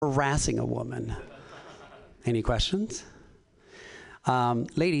harassing a woman. Any questions?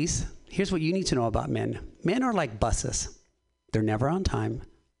 Ladies, here's what you need to know about men. Men are like buses. They're never on time,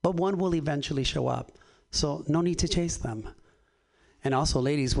 but one will eventually show up. So no need to chase them. And also,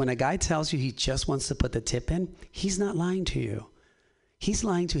 ladies, when a guy tells you he just wants to put the tip in, he's not lying to you. He's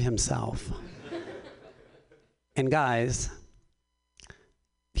lying to himself. And guys,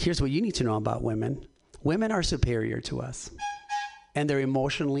 here's what you need to know about women. Women are superior to us, and they're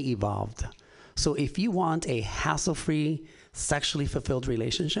emotionally evolved. So if you want a hassle-free, sexually fulfilled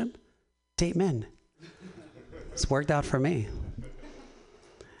relationship, date men. It's worked out for me.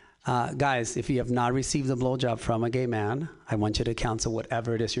 Guys, if you have not received a blowjob from a gay man, I want you to cancel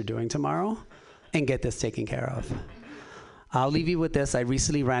whatever it is you're doing tomorrow and get this taken care of. I'll leave you with this. I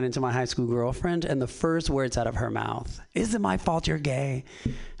recently ran into my high school girlfriend, and the first words out of her mouth, "Is it my fault you're gay?"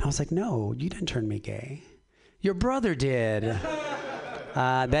 And I was like, "No, you didn't turn me gay. Your brother did."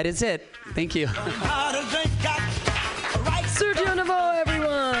 That is it. Thank you. Sergio Navarro,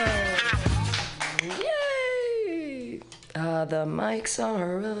 everyone. Yay! The mics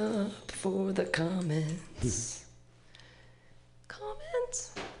are up for the comments.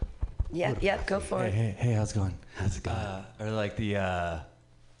 Comments? Yeah, go for it. Hey, how's it going? How's it going? Or like the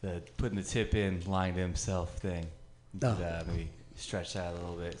putting the tip in, lying to himself thing. Maybe stretch that a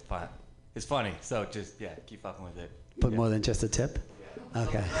little bit. It's fun. It's funny. So just keep fucking with it. But more than just a tip? Yeah.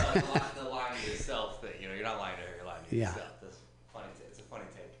 Okay. The lying to yourself thing. You know, you're not lying to her. You're lying to yourself. That's funny. It's a funny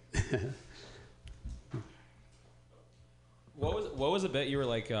take. What was the bit you were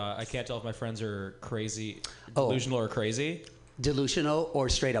like? I can't tell if my friends are crazy, delusional or crazy. Delusional or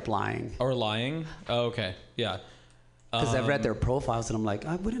straight up lying. Or lying. Oh, okay. Yeah. Because I've read their profiles and I'm like,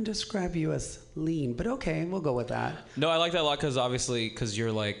 I wouldn't describe you as lean, but okay, we'll go with that. No, I like that a lot because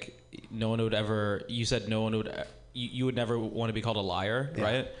you're like, no one would ever. You said no one would. You would never want to be called a liar,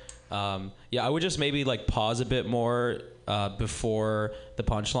 right? I would just maybe like pause a bit more before the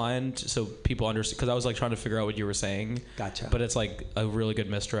punchline so people understand. Because I was like trying to figure out what you were saying. Gotcha. But it's like a really good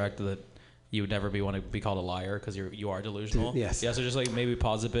misdirect that you would never want to be called a liar because you are delusional. Yes. Yeah. So just like maybe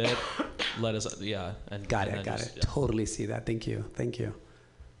pause a bit, let us. Yeah. And got it. Yeah. Totally see that. Thank you.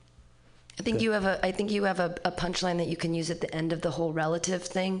 I think you have a punchline that you can use at the end of the whole relative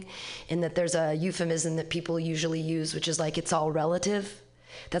thing, in that there's a euphemism that people usually use, which is like, it's all relative.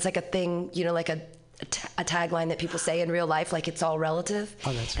 That's like a thing, like a tagline that people say in real life, like it's all relative.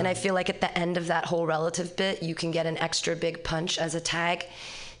 Oh, that's right. And I feel like at the end of that whole relative bit, you can get an extra big punch as a tag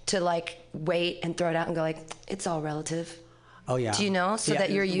to like wait and throw it out and go like, it's all relative. Oh yeah. Do you know? So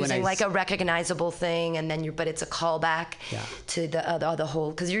that you're using like a recognizable thing, and then but it's a callback to the whole,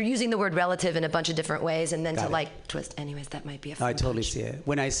 because you're using the word relative in a bunch of different ways, and then like twist. Anyways, that might be a fun I totally punch. see it.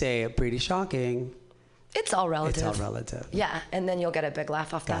 When I say pretty shocking, it's all relative. It's all relative. Yeah, and then you'll get a big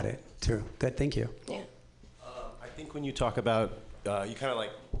laugh off that. Got it. True. Good. Thank you. Yeah. I think when you talk about, you kind of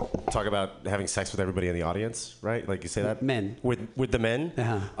like talk about having sex with everybody in the audience, right? Like you say that men with the men.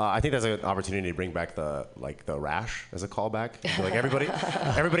 Uh-huh. I think that's an opportunity to bring back the rash as a callback. Like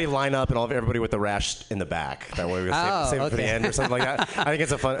everybody line up and everybody with the rash in the back. That way we save it for the end or something like that. I think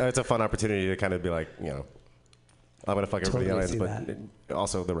it's a fun opportunity to kind of be like, I'm gonna fuck everybody in the audience, but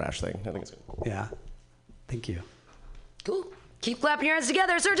also the rash thing. I think it's good. Yeah. Thank you. Cool. Keep clapping your hands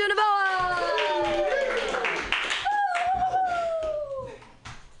together, Sergio Navarro.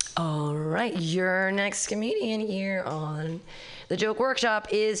 All right, your next comedian here on the Joke Workshop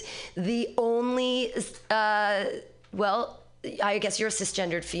is the only, I guess you're a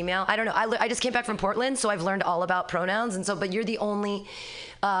cisgendered female. I don't know. I just came back from Portland, so I've learned all about pronouns, but you're the only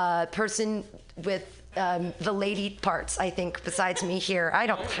person with the lady parts, I think, besides me here. I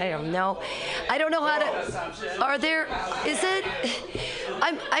don't know. I don't know how to. Are there? Is it?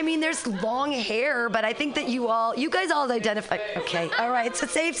 I mean, there's long hair, but I think that you guys all identify. Okay, all right. It's a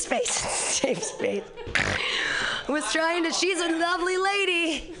safe space. Safe space. I was trying to. She's a lovely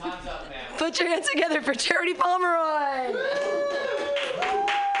lady. Time's up, man. Put your hands together for Charity Pomeroy.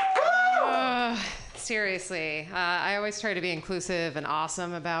 Seriously, I always try to be inclusive and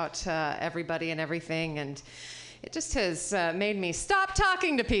awesome about everybody and everything, and it just has made me stop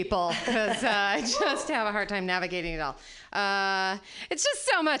talking to people because I just have a hard time navigating it all. It's just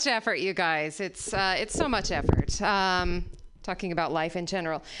so much effort, you guys. It's so much effort. Talking about life in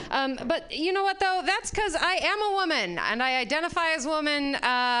general. But you know what, though? That's because I am a woman, and I identify as a woman.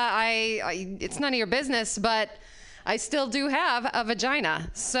 It's none of your business, but I still do have a vagina.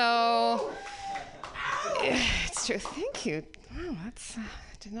 So it's true. Thank you. Wow, I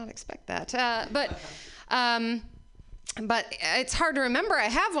did not expect that. But it's hard to remember I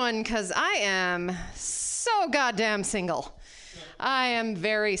have one because I am so goddamn single. I am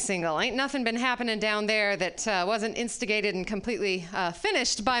very single. Ain't nothing been happening down there that wasn't instigated and completely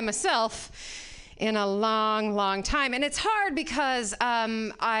finished by myself in a long, long time. And it's hard because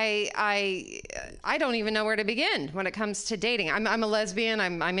I don't even know where to begin when it comes to dating. I'm a lesbian.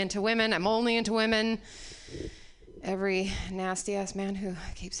 I'm into women. I'm only into women. Every nasty ass man who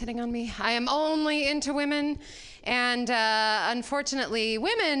keeps hitting on me. I am only into women. And unfortunately,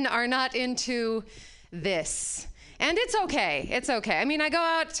 women are not into this. And it's okay. It's okay. I mean, I go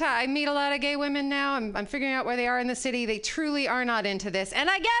out, I meet a lot of gay women now. I'm figuring out where they are in the city. They truly are not into this. And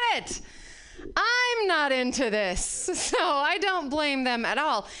I get it. I'm not into this. So I don't blame them at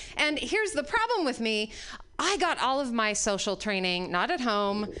all. And here's the problem with me. I got all of my social training, not at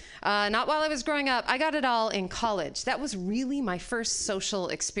home, not while I was growing up. I got it all in college. That was really my first social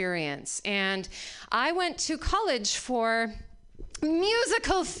experience. And I went to college for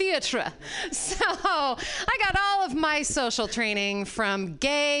musical theater. So I got all of my social training from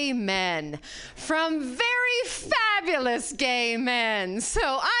gay men, from very fabulous gay men. So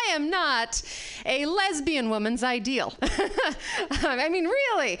I am not a lesbian woman's ideal. I mean,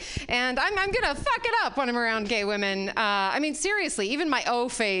 really. And I'm going to fuck it up when I'm around gay women. I mean, seriously, even my O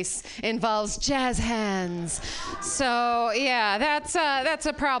face involves jazz hands. So yeah, that's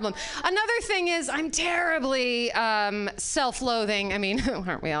a problem. Another thing is I'm terribly self-loathing. I mean,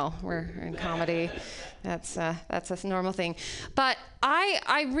 aren't we all? We're in comedy. That's a normal thing. But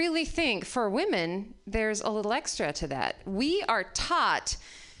I really think for women, there's a little extra to that. We are taught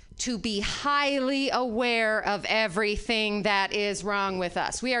to be highly aware of everything that is wrong with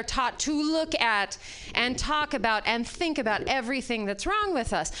us. We are taught to look at and talk about and think about everything that's wrong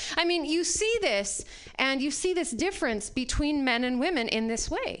with us. I mean, you see this, and you see this difference between men and women in this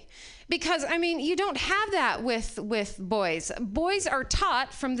way. Because, I mean, you don't have that with boys. Boys are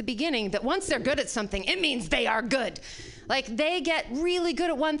taught from the beginning that once they're good at something, it means they are good. Like, they get really good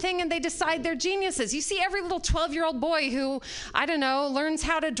at one thing and they decide they're geniuses. You see every little 12-year-old boy who, I don't know, learns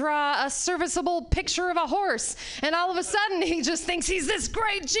how to draw a serviceable picture of a horse. And all of a sudden, he just thinks he's this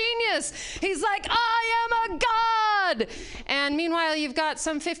great genius. He's like, I am a god. And meanwhile, you've got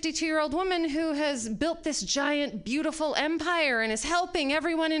some 52-year-old woman who has built this giant, beautiful empire and is helping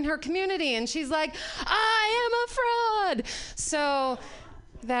everyone in her community. And she's like, I am a fraud. So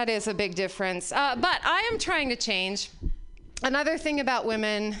that is a big difference. But I am trying to change. Another thing about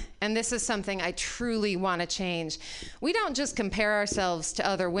women, and this is something I truly want to change, we don't just compare ourselves to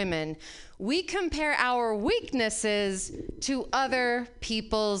other women. We compare our weaknesses to other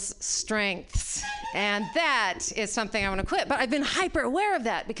people's strengths. And that is something I want to quit. But I've been hyper aware of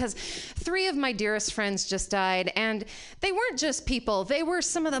that because 3 of my dearest friends just died. And they weren't just people. They were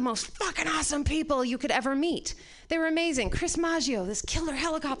some of the most fucking awesome people you could ever meet. They were amazing. Chris Maggio, this killer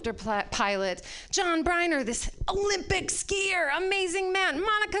helicopter pilot. John Briner, this Olympic skier, amazing man.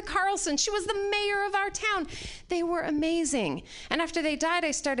 Monica Carlson, she was the mayor of our town. They were amazing. And after they died,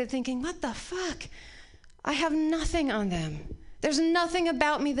 I started thinking, what the fuck? I have nothing on them. There's nothing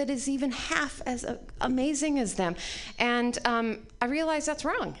about me that is even half as amazing as them. And I realized that's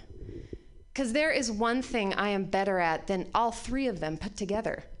wrong. Because there is one thing I am better at than all 3 of them put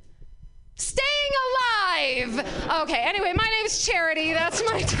together. Staying alive! Okay, anyway, my name's Charity. That's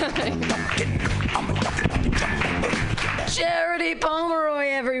my time. Charity Pomeroy,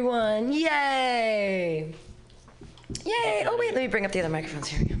 everyone. Yay! Yay! Oh, wait, let me bring up the other microphones.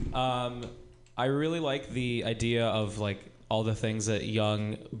 Here we go. I really like the idea of, like, all the things that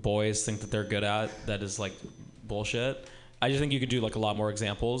young boys think that they're good at that is, like, bullshit. I just think you could do, like, a lot more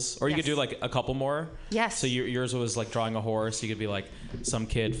examples. Or you could do, like, a couple more. Yes. So yours was, like, drawing a horse. You could be, like, some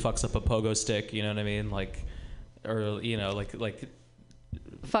kid fucks up a pogo stick, you know what I mean? Like, or, you know, like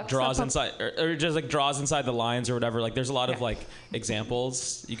draws inside, or just, like, draws inside the lines or whatever. Like, there's a lot of, like,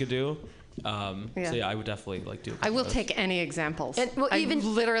 examples you could do. So yeah, I would definitely like do. I will take any examples. And, well, I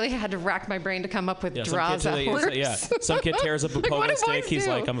literally had to rack my brain to come up with draws a horse. Some kid tears up a pogo stick. He's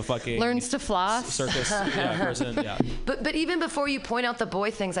do? like, I'm a fucking learns to floss. Circus person. Yeah. But even before you point out the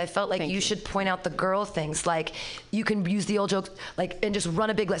boy things, I felt like you should point out the girl things. Like you can use the old joke, like, and just run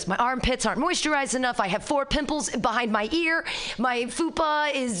a big list. My armpits aren't moisturized enough. I have 4 pimples behind my ear. My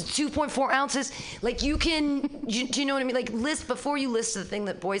fupa is 2.4 ounces. Like you can, do you know what I mean? Like list before you list the thing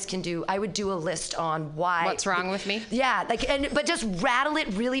that boys can do. I would do a list on why. What's wrong with me? Yeah, like, but just rattle it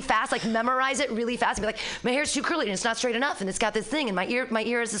really fast, like memorize it really fast, and be like, my hair's too curly and it's not straight enough, and it's got this thing, and my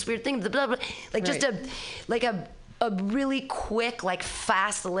ear has this weird thing, blah, blah, blah. Like just a really quick, like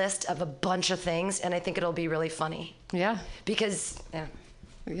fast list of a bunch of things, and I think it'll be really funny. Yeah. Because, yeah.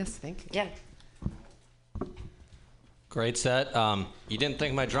 Yes, thank you. Yeah. Great set. You didn't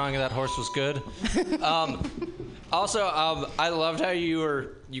think my drawing of that horse was good? Also, I loved how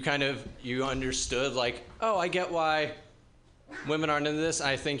you understood, like, oh, I get why women aren't into this.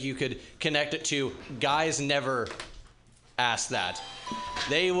 I think you could connect it to guys never ask that.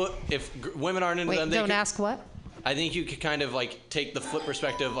 If women aren't into them, they don't ask what? I think you could kind of like take the flip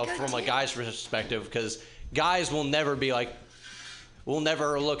perspective from a guy's perspective, because guys will never be like, we'll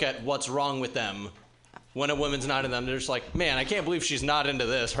never look at what's wrong with them when a woman's not into them. They're just like, man, I can't believe she's not into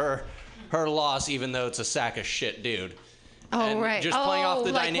this. Her loss, even though it's a sack of shit, dude. Oh, and right. Just playing off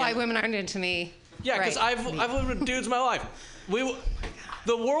the like dynamic. why women aren't into me. Yeah, because right. I've lived with dudes my life.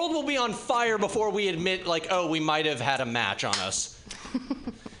 The world will be on fire before we admit, like, oh, we might have had a match on us.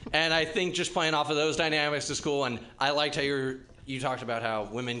 And I think just playing off of those dynamics is cool. And I liked how you talked about how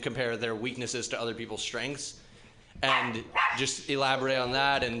women compare their weaknesses to other people's strengths, and just elaborate on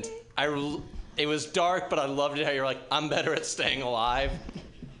that. And it was dark, but I loved it how you're like, I'm better at staying alive.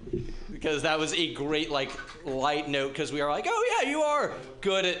 Because that was a great, like, light note, because we were like, oh, yeah, you are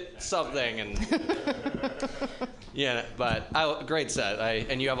good at something. And yeah, but great set.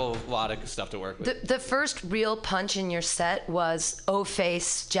 And you have a lot of stuff to work with. The first real punch in your set was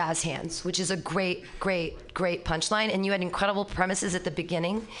O-Face Jazz Hands, which is a great, great, great punchline. And you had incredible premises at the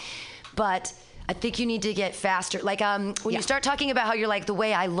beginning. But I think you need to get faster. Like when you start talking about how you're like, the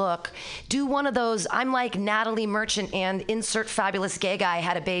way I look, do one of those, I'm like Natalie Merchant and insert fabulous gay guy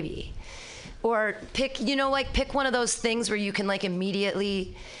had a baby. Or pick one of those things where you can like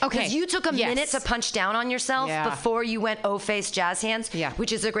immediately. Okay. Because you took a minute to punch down on yourself before you went O-Face Jazz Hands,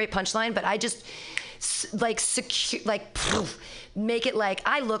 which is a great punchline. But I just make it like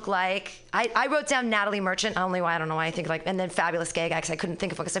I look like. I wrote down Natalie Merchant. I don't know why I think like, and then fabulous gay guy because I couldn't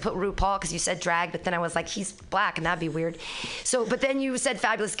think of one because I put RuPaul because you said drag, but then I was like he's black and that'd be weird. So, but then you said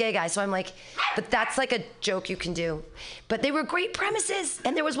fabulous gay guy, so I'm like, but that's like a joke you can do. But they were great premises,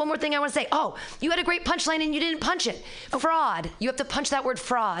 and there was one more thing I want to say. Oh, you had a great punchline and you didn't punch it. Fraud. You have to punch that word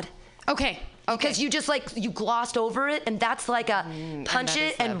fraud. Okay. Because you just like you glossed over it, and that's like a punch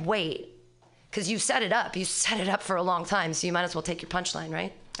it and wait. Because you set it up. You set it up for a long time, so you might as well take your punchline,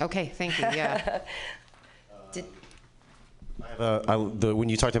 right? Okay, thank you. Yeah. When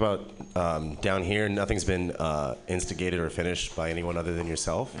you talked about down here, nothing's been instigated or finished by anyone other than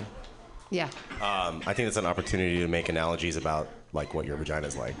yourself. Yeah. I think it's an opportunity to make analogies about like what your vagina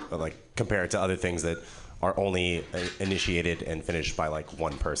is like compare it to other things that are only initiated and finished by like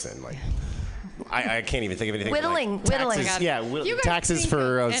one person. Like I can't even think of anything. Whittling. Taxes, taxes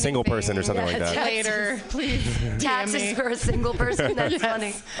for a single person or something like that. Later, please. Taxes for a single person. That's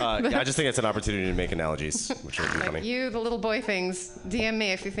funny. I just think it's an opportunity to make analogies, which would be funny. You, the little boy things, DM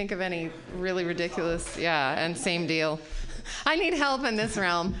me if you think of any really ridiculous. Yeah, and same deal. I need help in this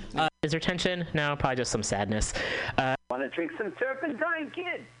realm. Is there tension? No, probably just some sadness. Want to drink some turpentine,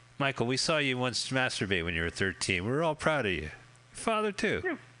 kid? Michael, we saw you once masturbate when you were 13. We were all proud of you. Your father, too.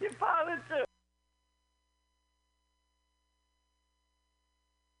 Your father, too.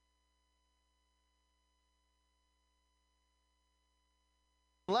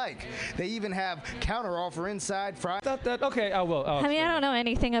 They even have counteroffer inside Friday. Okay, I will. I mean, I don't know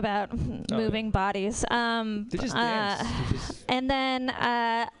anything about moving bodies. They just dance. And then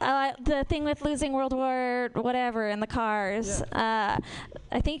the thing with losing World War whatever in the cars. Yeah.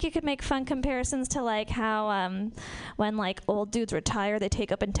 I think you could make fun comparisons to like how when like old dudes retire, they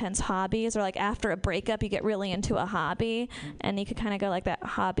take up intense hobbies, or like after a breakup, you get really into a hobby, and you could kind of go like that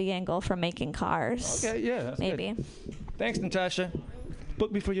hobby angle from making cars. Okay, yeah, that's maybe. Good. Thanks, Natasha.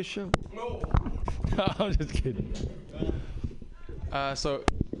 Book me for your show. No. I'm just kidding.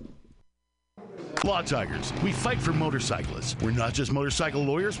 Law Tigers. We fight for motorcyclists. We're not just motorcycle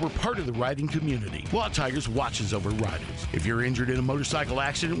lawyers, we're part of the riding community. Law Tigers watches over riders. If you're injured in a motorcycle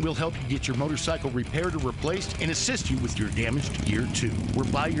accident, we'll help you get your motorcycle repaired or replaced and assist you with your damaged gear too.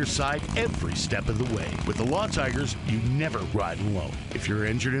 We're by your side every step of the way. With the Law Tigers, you never ride alone. If you're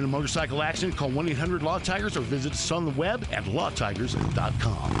injured in a motorcycle accident, call 1-800-LAW-TIGERS or visit us on the web at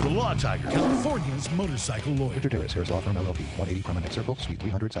lawtigers.com. The Law Tiger, California's motorcycle lawyer. Victor Terrace, Harris Law Firm, LLP, 180 Promenade Circle, Suite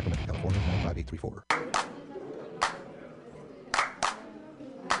 300, Sacramento, California, 95834.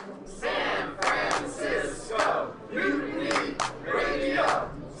 San Francisco, Mutiny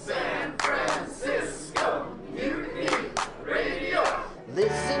Radio. San Francisco, Mutiny Radio.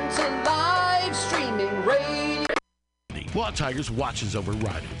 Listen to live streaming radio. Law Tigers watches over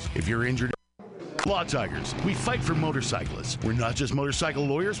riders. If you're injured. Law Tigers, we fight for motorcyclists. We're not just motorcycle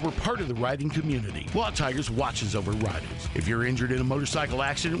lawyers, we're part of the riding community. Law Tigers watches over riders. If you're injured in a motorcycle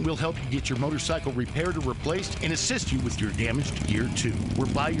accident, we'll help you get your motorcycle repaired or replaced and assist you with your damaged gear too. We're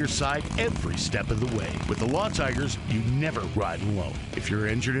by your side every step of the way. With the Law Tigers, you never ride alone. If you're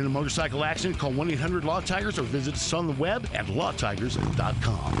injured in a motorcycle accident, call 1-800-LAW-TIGERS or visit us on the web at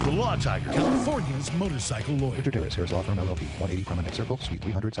lawtigers.com. The Law Tiger, California's motorcycle lawyer. Richard Harris, Harris Law Firm, LLP, 180 Promenade Circle, Suite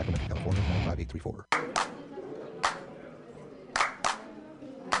 300, Sacramento, California, 95834.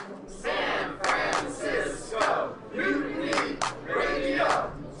 San Francisco, Mutiny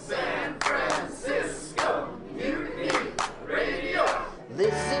Radio. San Francisco, Mutiny Radio.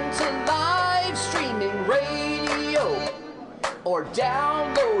 Listen to live streaming radio or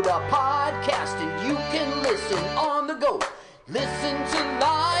download a podcast and you can listen on the go. Listen to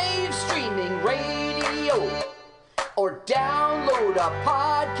live streaming radio or download a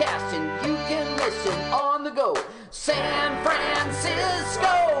podcast and you can listen on the go. San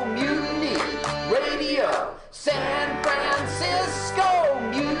Francisco Mutiny Radio. San Francisco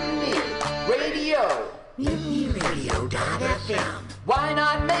Mutiny Radio. MutinyRadio.fm. Why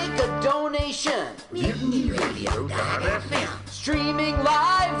not make a donation? MutinyRadio.fm. Streaming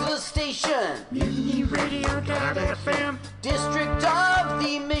live the station. MutinyRadio.fm. District of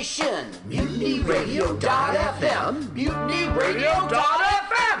the Mission. MutinyRadio.fm.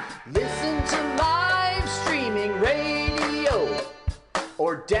 MutinyRadio.fm. Listen to live streaming radio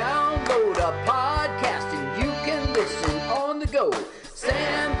or download a podcast and you can listen on the go.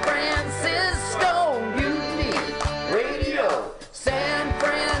 San Francisco Mutiny Radio. San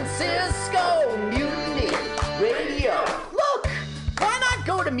Francisco Mutiny Radio. Look, why not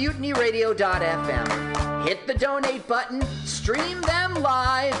go to MutinyRadio.fm? Hit the donate button, stream them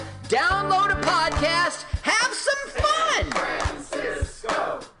live, download a podcast, have some fun! San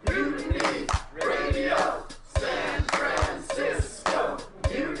Francisco Mutiny Radio. San Francisco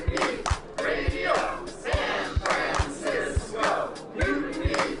Mutiny Radio. San Francisco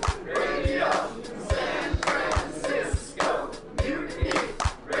Mutiny Radio. San Francisco Mutiny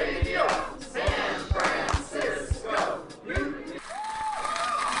Radio. San Francisco Mutiny.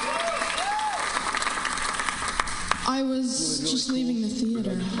 I was just leaving the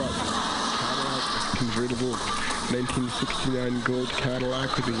theater. Convertible 1969 gold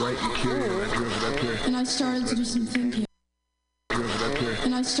Cadillac with the white interior. I drove it up here. And I started to do some thinking.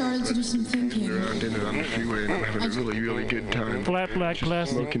 Around in it on the freeway and I'm having a really good time. Flat black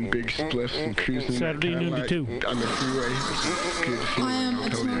classic. Smoking big spliffs and cruising Saturday noon to 2 on the freeway. Good I am a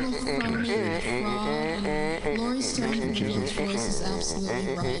total phony fraud. Laurie Stone's voice is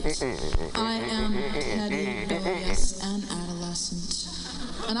absolutely right. I am petty, bilious, and adolescent.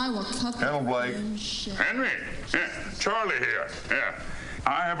 And I will cut the shit. Henry, yeah, Charlie here. Yeah,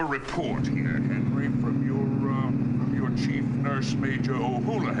 I have a report here, Henry, from your chief nurse, Major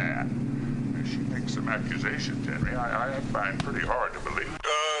O'Houlihan. She makes some accusations, Henry. I find pretty hard to believe.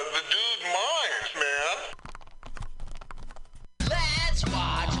 The dude minds, man. Let's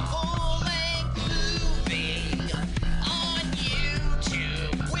watch a full-length movie on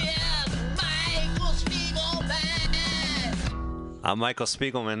YouTube with Michael Spiegelman. I'm Michael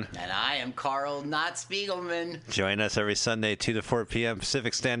Spiegelman. And I am Carl Not Spiegelman. Join us every Sunday, 2 to 4 p.m.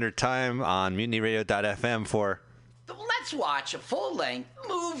 Pacific Standard Time on MutinyRadio.fm for Let's watch a full-length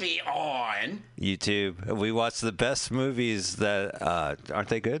movie on YouTube. We watch the best movies that aren't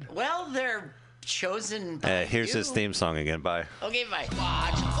they good? Well, they're chosen by Here's you. his theme song again. Bye. Okay, bye.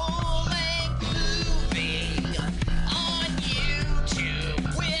 Watch a full-length movie on YouTube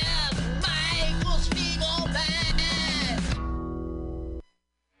with Michael Spiegelman.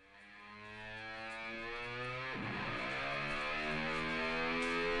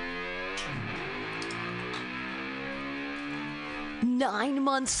 Nine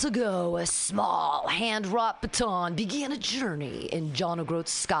months ago, a small hand-wrought baton began a journey in John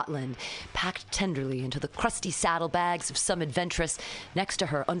O'Groats, Scotland, packed tenderly into the crusty saddlebags of some adventuress next to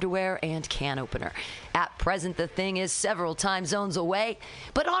her underwear and can opener. At present, the thing is several time zones away,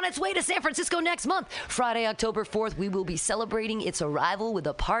 but on its way to San Francisco next month. Friday, October 4th, we will be celebrating its arrival with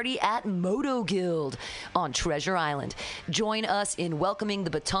a party at Moto Guild on Treasure Island. Join us in welcoming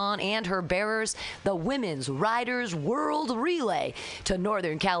the baton and her bearers, the Women's Riders World Relay, to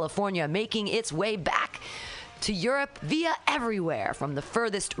Northern California, making its way back to Europe via everywhere from the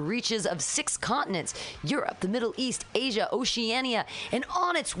furthest reaches of 6 continents, Europe, the Middle East, Asia, Oceania, and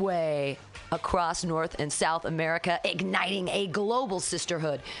on its way across North and South America, igniting a global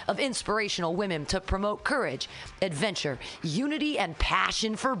sisterhood of inspirational women to promote courage, adventure, unity, and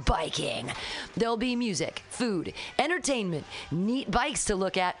passion for biking. There'll be music, food, entertainment, neat bikes to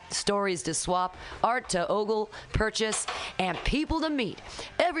look at, stories to swap, art to ogle, purchase, and people to meet.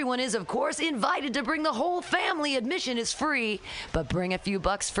 Everyone is, of course, invited to bring the whole family. Admission is free, but bring a few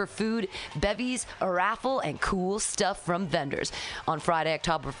bucks for food, bevies, a raffle, and cool stuff from vendors. On Friday,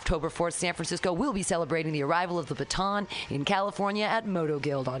 October 4th, San Francisco will be celebrating the arrival of the baton in California at Moto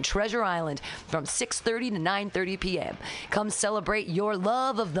Guild on Treasure Island from 6:30 to 9:30 p.m. Come celebrate your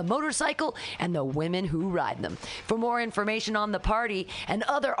love of the motorcycle and the women who ride them. For more information on the party and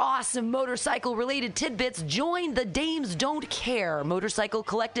other awesome motorcycle-related tidbits, join the Dames Don't Care Motorcycle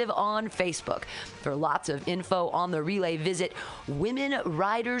Collective on Facebook. For lots of info on the relay, visit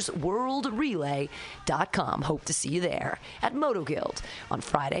WomenRidersWorldRelay.com. Hope to see you there at Moto Guild on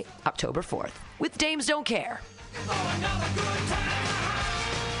Friday, October 4th, with Dames Don't Care.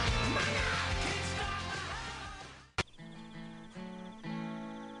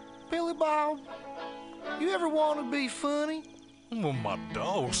 Billy Bob, you ever want to be funny? Well, my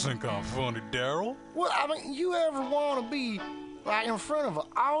dogs think I'm funny, Daryl. Well, I mean, you ever want to be, like, in front of an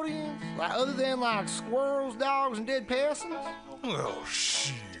audience? Like, other than, like, squirrels, dogs, and dead peasants? Oh,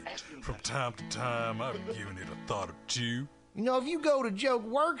 shit. From time to time, I've given it a thought or two. You know, if you go to Joke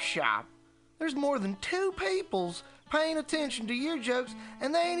Workshop, there's more than 2 peoples paying attention to your jokes,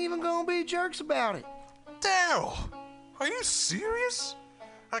 and they ain't even gonna be jerks about it. Daryl, are you serious?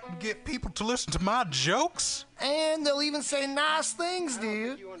 I can get people to listen to my jokes? And they'll even say nice things to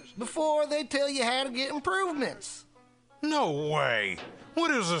you before they tell you how to get improvements. No way.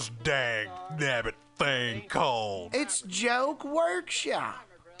 What is this dag-nabbit thing called? It's Joke Workshop.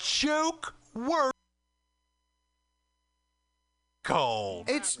 Joke Work called?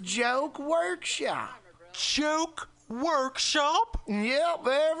 It's Joke Workshop. Joke Workshop? Yep,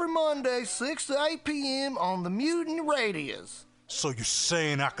 every Monday, 6 to 8 p.m. on the Mutiny Radios. So you're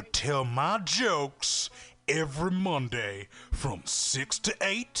saying I could tell my jokes every Monday from 6 to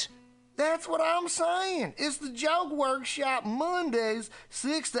 8? That's what I'm saying. It's the Joke Workshop Mondays,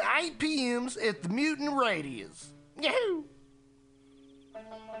 6 to 8 p.m. at the Mutiny Radios. Yahoo!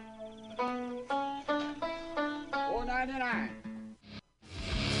 $4.99.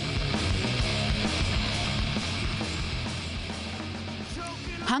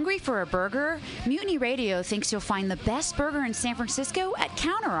 Hungry for a burger? Mutiny Radio thinks you'll find the best burger in San Francisco at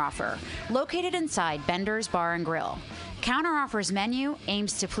Counteroffer, located inside Bender's Bar and Grill. Counteroffer's menu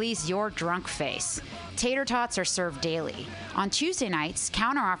aims to please your drunk face. Tater tots are served daily. On Tuesday nights,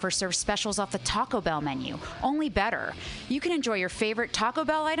 Counteroffer serves specials off the Taco Bell menu, only better. You can enjoy your favorite Taco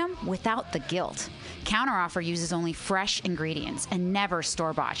Bell item without the guilt. Counteroffer uses only fresh ingredients and never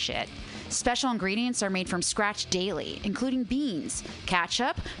store-bought shit. Special ingredients are made from scratch daily, including beans,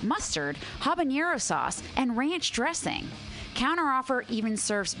 ketchup, mustard, habanero sauce, and ranch dressing. Counteroffer even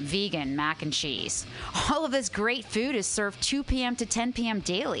serves vegan mac and cheese. All of this great food is served 2 p.m. to 10 p.m.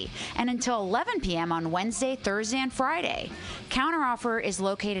 daily and until 11 p.m. on Wednesday, Thursday, and Friday. Counteroffer is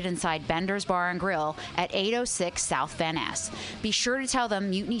located inside Bender's Bar and Grill at 806 South Van Ness. Be sure to tell them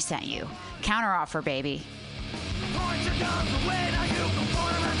Mutiny sent you. Counteroffer, baby.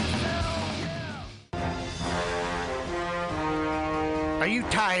 Are you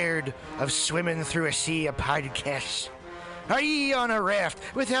tired of swimming through a sea of podcasts? Are ye on a raft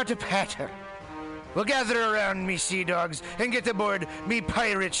without a paddle? Well, gather around me, sea dogs, and get aboard me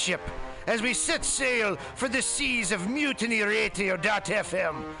pirate ship as we set sail for the seas of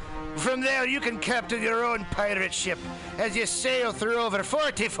MutinyRadio.fm. From there, you can captain your own pirate ship as you sail through over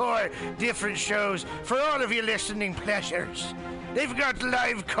 44 different shows for all of your listening pleasures. They've got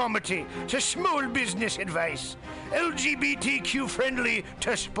live comedy to small business advice, LGBTQ friendly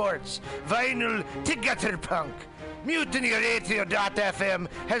to sports, vinyl to gutter punk. MutinyRadio.fm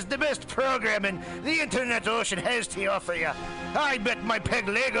has the best programming the internet ocean has to offer you. I bet my peg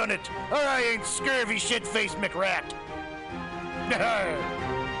leg on it, or I ain't scurvy shit-faced McRat.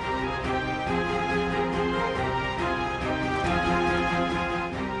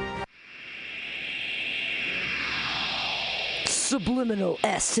 Subliminal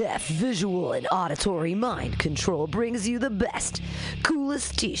SF visual and auditory mind control brings you the best,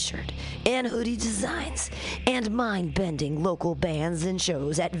 coolest t-shirt and hoodie designs and mind-bending local bands and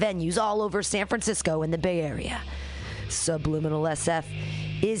shows at venues all over San Francisco and the Bay Area. Subliminal SF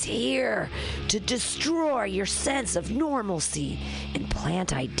is here to destroy your sense of normalcy and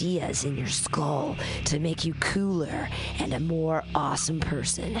plant ideas in your skull to make you cooler and a more awesome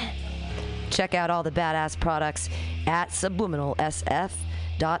person. Check out all the badass products at subliminalsf.com.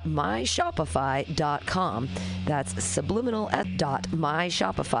 subliminals.myshopify.com. That's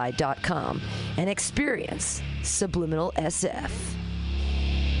subliminals.myshopify.com and experience Subliminal SF.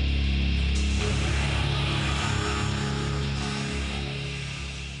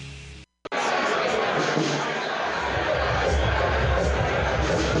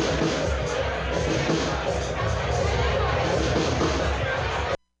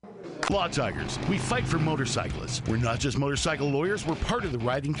 Law Tigers, we fight for motorcyclists. We're not just motorcycle lawyers, we're part of the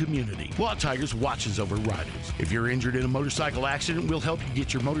riding community. Law Tigers watches over riders. If you're injured in a motorcycle accident, we'll help you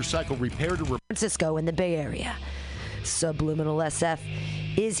get your motorcycle repaired or Francisco in the Bay Area. Subliminal SF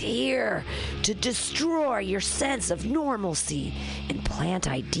is here to destroy your sense of normalcy and plant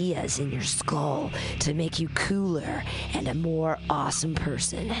ideas in your skull to make you cooler and a more awesome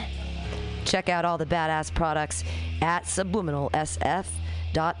person. Check out all the badass products at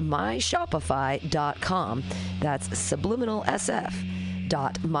subliminalsf.myshopify.com. That's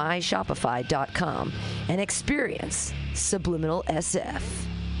subliminalsf.myshopify.com and experience Subliminal SF.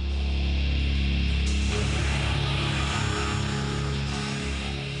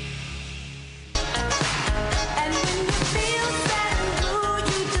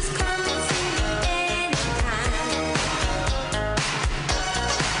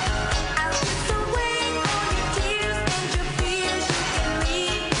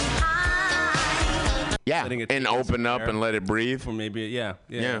 Yeah, and open up and let it breathe. Or maybe, yeah,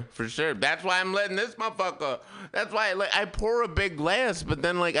 for sure. That's why I'm letting this motherfucker. That's why I pour a big glass, but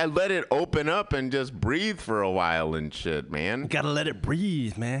then I let it open up and just breathe for a while and shit, man. You gotta let it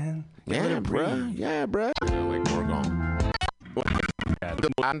breathe, man. Yeah, bro. Yeah, bro. Like we're gone.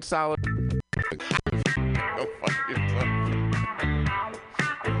 I'm solid.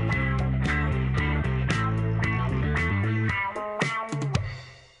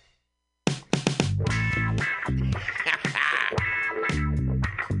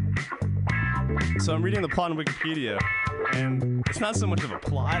 So I'm reading the plot on Wikipedia, and it's not so much of a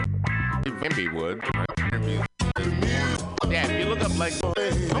plot. Wimpy would. Yeah, if you look up like. Do your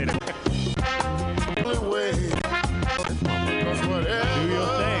thing.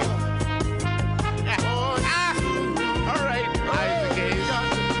 All right, Isaac Hayes.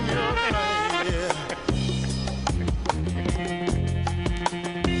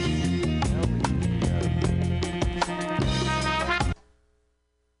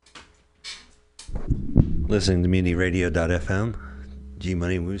 Listening to MutinyRadio.fm,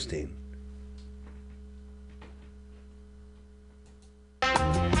 GMoneyAndWoostein.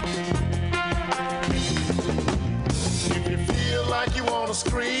 If you feel like you wanna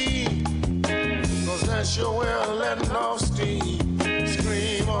scream, 'cause that's your way of letting off steam.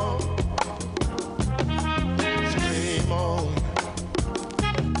 Scream on. Scream on.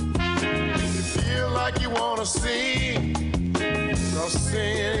 If you feel like you wanna sing, 'cause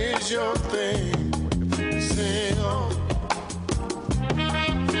singing is your thing. Sing on.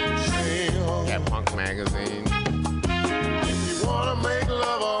 Sing on. Yeah, Punk Magazine. If you wanna make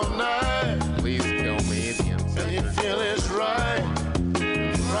love all night, Please Kill Me, the and you Uncensored. feel it's right,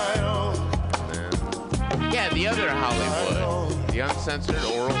 right on. Yeah, the other Hollywood. The Uncensored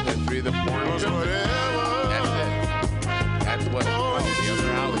Oral History of the Porn. That's it. That's what it's called, the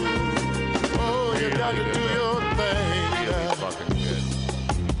other Hollywood. Oh, you got to do your thing. Really fucking good.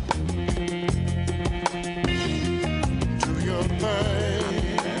 Do your thing.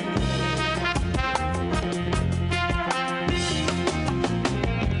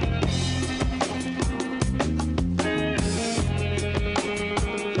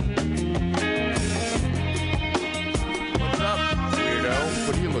 What's up, weirdo?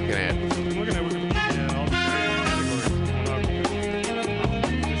 What are you looking at? I'm looking at Wikipedia and all the categories.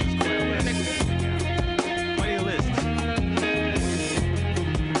 Quite a list.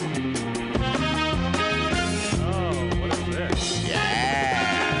 Oh, what is this?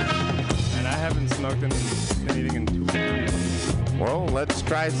 Yeah. And I haven't smoked anything in 2 years. Well, let's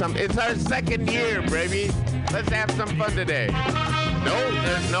try some. It's our second year, baby. Let's have some fun today. No,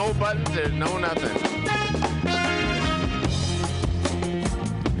 there's no buttons. There's no nothing.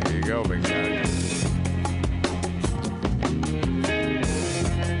 There you go, big guy.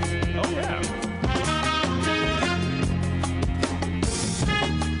 Oh, yeah.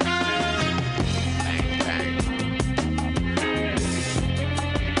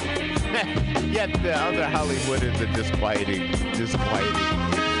 Yet the other Hollywood is a disquieting experience.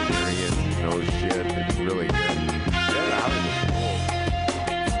 No shit. It's really good. The other Hollywood's cool.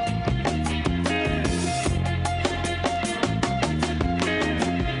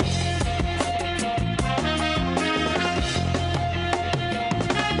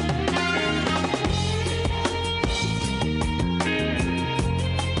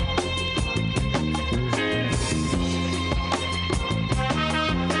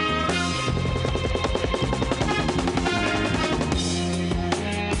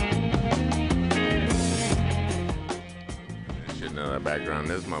 background.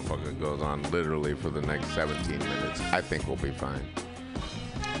 This motherfucker goes on literally for the next 17 minutes. I think we'll be fine.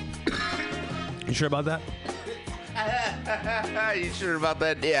 You sure about that? You sure about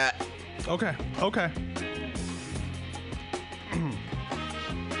that? Yeah. Okay.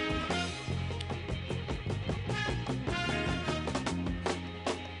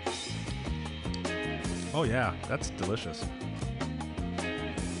 Oh yeah, that's delicious.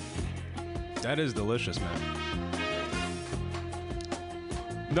 That is delicious, man.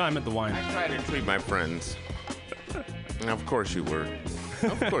 No, I meant the wine. I try to treat my friends. Of course you were.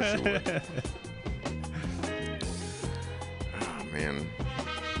 Of course you were. Oh, man.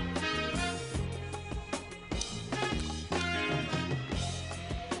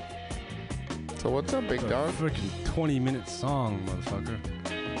 So what's up, big dog? Freaking 20-minute song, motherfucker.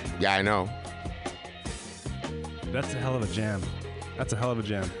 Yeah, I know. That's a hell of a jam. That's a hell of a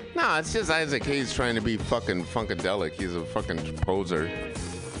jam. No, it's just Isaac Hayes trying to be fucking funkadelic. He's a fucking poser.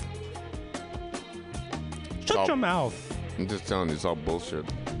 Shut your mouth. I'm just telling you, it's all bullshit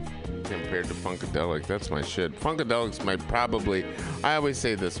compared to funkadelic. That's my shit. Funkadelic's my probably. I always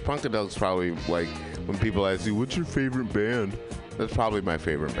say this. Funkadelic's probably like when people ask you, "What's your favorite band?" That's probably my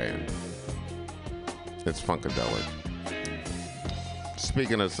favorite band. It's Funkadelic.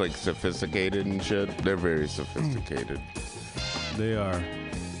 Speaking of like sophisticated and shit, they're very sophisticated. They are.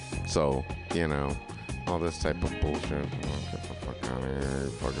 So, you know, all this type of bullshit. Get the fuck out of here,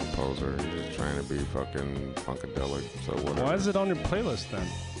 you fucking poser. You're just trying to be fucking funkadelic. So whatever. Why is it on your playlist then?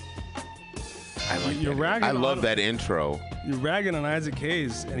 I like You're ragging. I love that intro. You're ragging on Isaac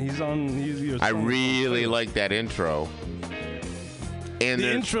Hayes, and he's on. Your I really like that intro. And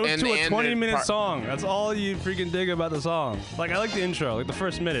the intro to a 20-minute song. song. That's all you freaking dig about the song. Like, I like the intro, like the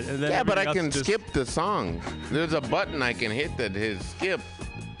first minute. And then Yeah, but I everything can else is skip the song. There's a button I can hit that his skip.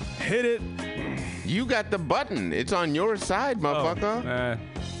 Hit it. You got the button. It's on your side, motherfucker.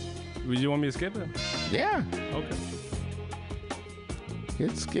 Would you want me to skip it? Yeah. Okay.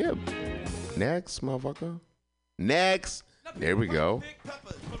 Hit skip. Next, motherfucker. Next. There we go.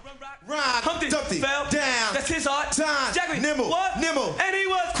 Humpty fell down. That's his art. Time. Jackie, nimble. What? Nimble. And he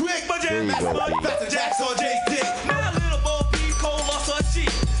was quick, but There you go, B. Pastor Jack's on Jay's dick. Now little Bo Peep Cole lost her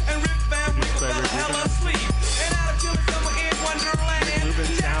sheep. And Rip Van Winkle fell the hell asleep. And out of killing summer in Wonderland.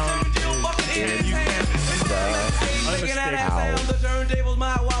 Jackson Jill bucket in his hand. Making out that sound. The turntables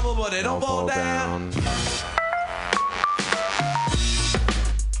might wobble, but they don't fall down.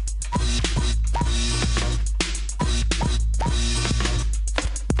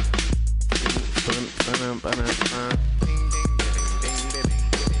 I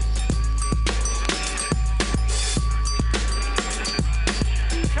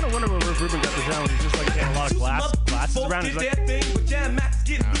kind of wonder where Ruben got this down. He's just like getting a lot of glasses around. He's like,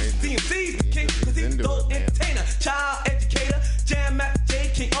 child educator, Jam Master J,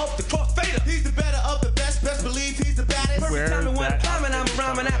 king of the crossfader. He's the better of the best believe he's the baddest. Perfect timing when climbing, I'm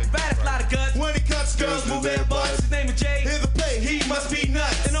rhyming acrobatics, lot of guts. When he cuts girls, move their butts. His name is Jay. Hear the play, he must be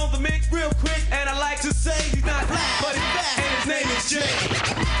nuts. And on the mix, real quick, and I like to say he's not black, but he's fat, and his name is Jay.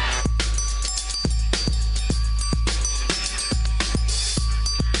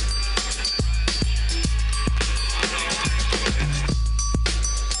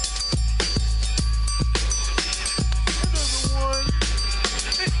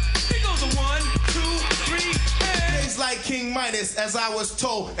 Like King Midas, as I was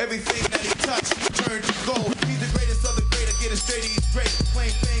told, everything that he touched turned to gold. He's the greatest of the great, I get it straight, he's great.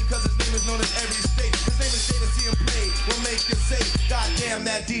 Plain fame, cause his name is known as every state. His name is Jay, to see him play will make you say, goddamn,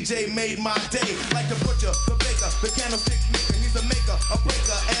 that DJ made my day. Like the butcher, the baker, the candlestick maker. He's a maker, a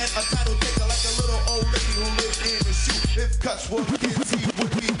breaker, and a title taker. Like a little old lady who lives in the shoe. If cuts were kids, he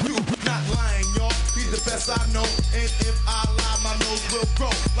would be you. Not lying, y'all, he's the best I know. And if I lie, my nose will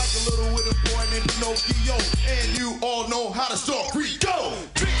grow. Like a little wooden boy named Pinocchio. And you all know how the story go.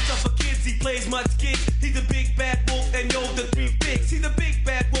 Tricks up for kids, he plays much kid. He's a big bad wolf, and yo, the three pigs. He's a big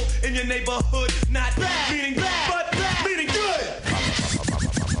bad wolf in your neighborhood. Not bad, meaning bad, but bad, meaning good.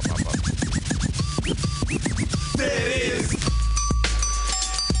 There it is.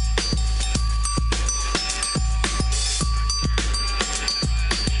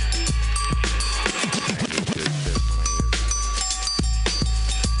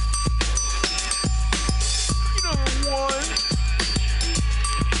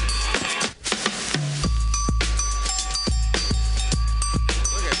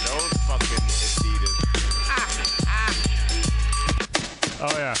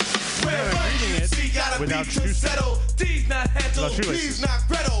 oh yeah. Reading it without shoelaces. He's not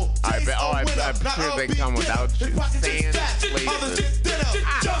Gretel. I'm sure they come without sand laces.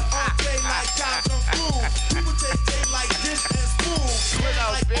 Jump all day like cows on school. People take day like dish and spoon.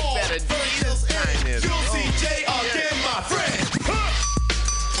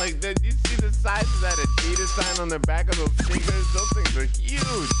 on the back of those sneakers? Those things are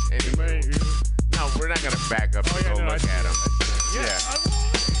huge. Anyway, no, we're not gonna back up and go look at them. Yeah.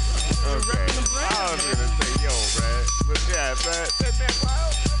 Okay. I was gonna say, yo, man, but yeah, man, that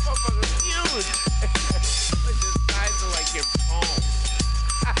motherfucker's huge. Like the size of like your palm.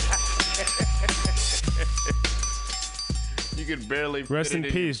 You can barely. Rest in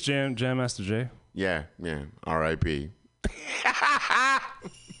peace, Jam Master Jay. Yeah. R.I.P.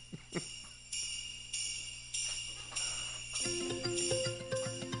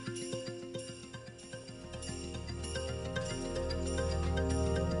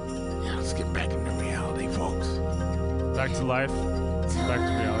 Yeah, let's get back into reality, folks. Back to life. Back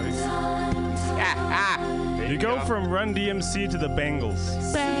to reality. You go from Run DMC to the Bangles.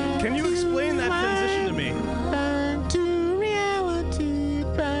 Can you explain that transition to me? Back to reality.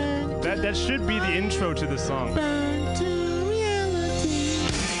 That should be the intro to the song. Back to reality.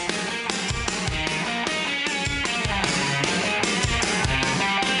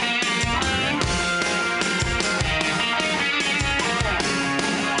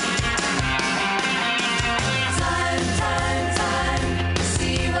 Time,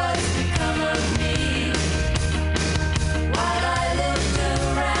 see what's become of me. While I looked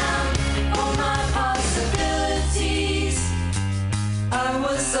around for my possibilities, I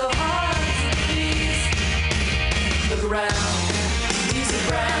was so hard to please. Look around, leaves are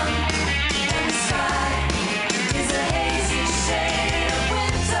brown, and the sky is a hazy shade of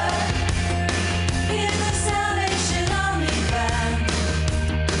winter. In the Salvation Army band,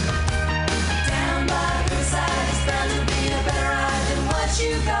 down by the side is bound to be a better ride than what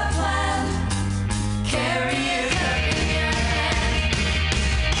you got planned. Carry your cup in your hand.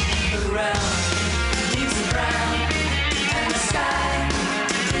 Look around, leaves are brown, and the sky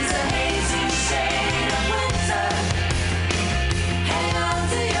is a hazy shade of winter. Hang on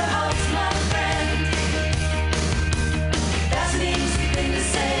to your hopes, my friend. That's an easy thing to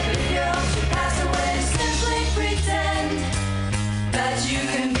say, but if your hopes should pass away, simply pretend that you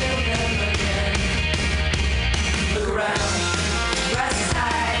can build them again. Look around, grass is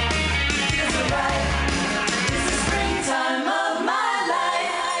high, fields are ripe. It's the springtime of my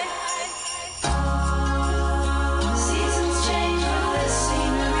life. Seasons change with the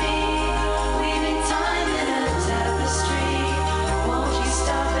scenery, weaving time in a tapestry. Won't you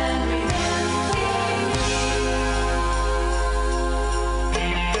stop and remember me?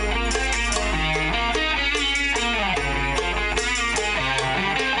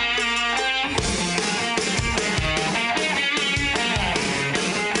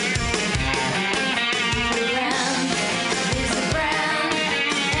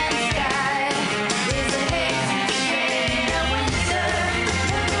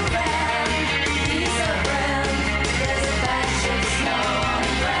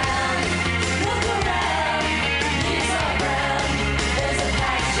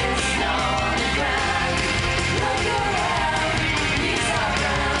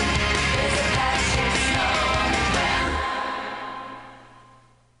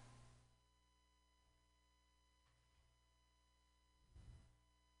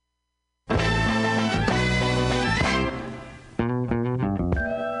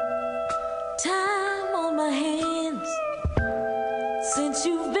 Time on my hands since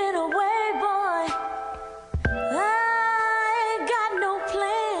you've been away, boy. I ain't got no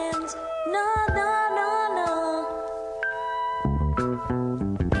plans, no.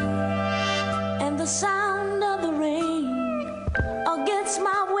 And the sound of the rain against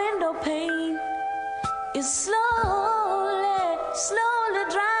my window pane is slowly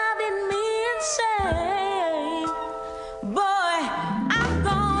driving me insane. Boy, I'm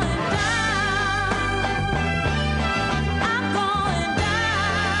going down. I'm going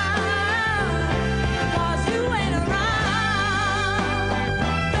down. 'Cause you ain't around,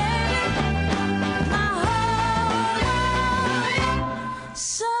 baby. My whole life.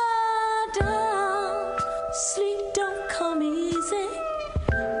 Sundown, sleep don't come easy.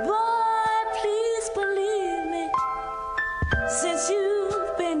 Boy, please believe me. Since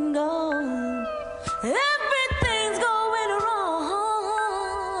you've been gone,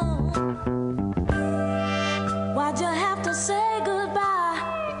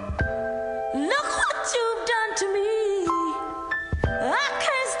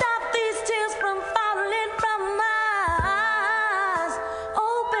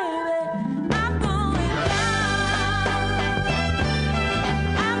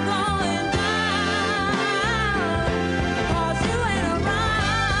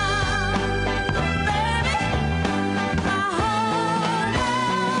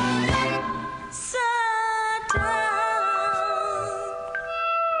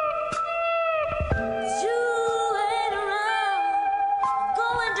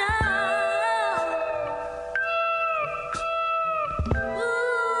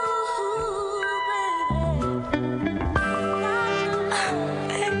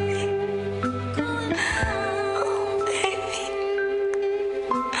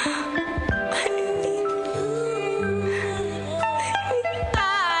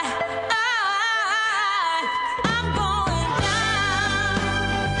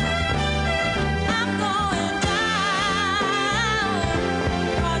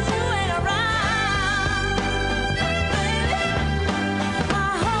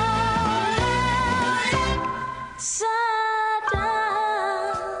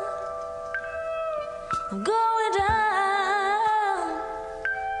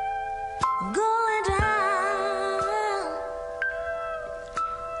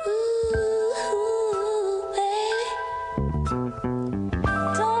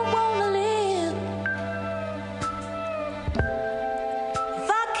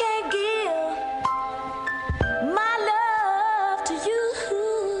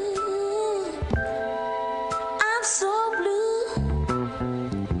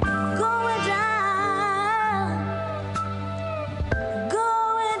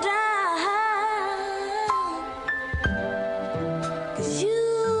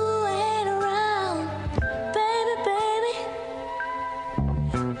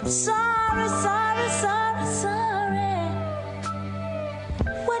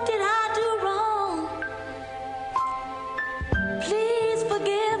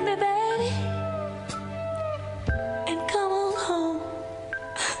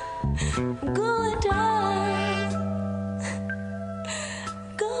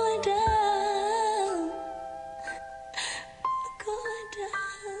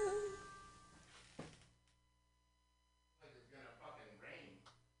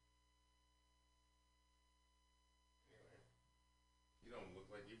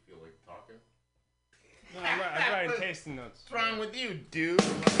 feel like talking? No, I'm writing tasting notes. What's wrong with you, dude?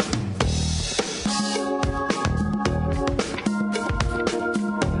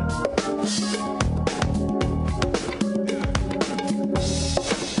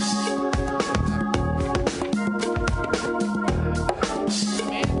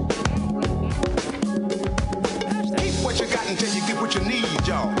 Keep what you got until you get what you need,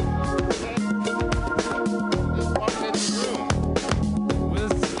 y'all.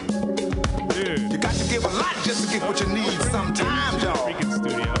 Dude. You got to give a lot just to get what you need sometimes, y'all.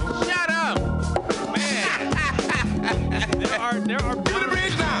 Shut up! Man! there are Give it a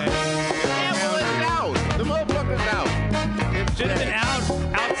bridge now. Yeah, well, it's out. The motherfucker's out. It should have been out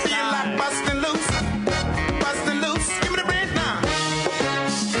outside. Feel like busting loose. Busting loose. Give it a bridge now.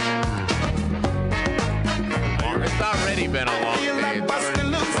 It's already been a long Feel day. like It's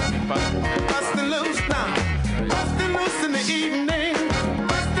busting loose. Busting loose now. Busting loose in the evening.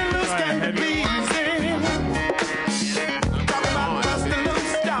 Busting loose can be pleasing. Talking about busting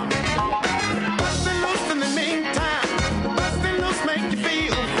loose, y'all. Busting loose in the meantime. Busting loose make you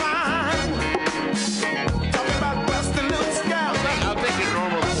feel fine. Talking about busting loose, y'all. I'll take it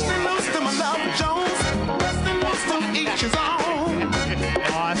normal. Busting loose to my love Jones. Busting loose to each his own.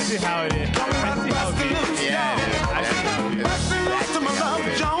 Oh, I see how it is. I see how it is. Yeah, it is. I see how it is. Busting loose to my love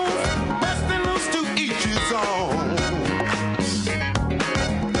Jones. Busting loose to each his own.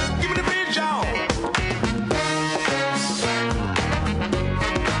 Give me the bridge, y'all.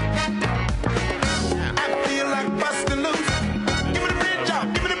 I feel like busting loose. Give me the bridge, y'all.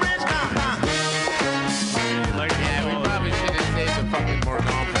 Give me the bridge now. Yeah, we probably should have saved the fucking more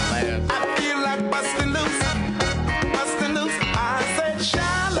calm for last. I feel like busting loose. Busting loose. I said,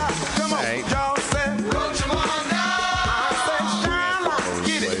 Shala. Come on. Right. Y'all said, Roach 'em on down. I said, Shala.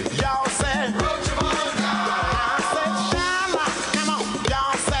 Get it. Y'all said, Roach 'em on down. I said, Shala. Come on.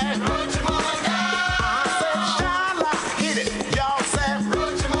 Y'all said, Roach 'em on down. I said, Shala. Hit it. Y'all said,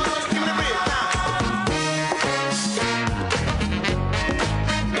 Roach 'em on down. Give me the bridge now.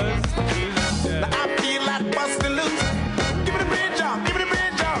 Now I feel like busting loose. Give me the bridge, y'all. Give me the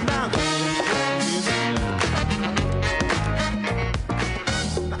bridge, y'all. Now.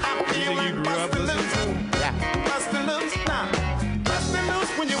 Music you grew up listening to? Yeah. Bustin' loose now. Bustin'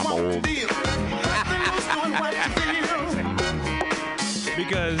 loose when you want to deal. Bustin' loose doing what you feel.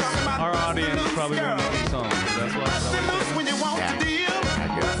 Because our audience probably won't know the song. So that's why Bustin' loose when you want to deal.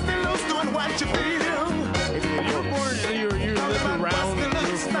 Bustin' loose doing what you feel. you were born. You lived around. You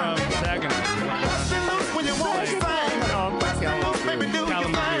were from Saginaw. Bustin' loose when you want to sing. Bustin' loose, baby, do your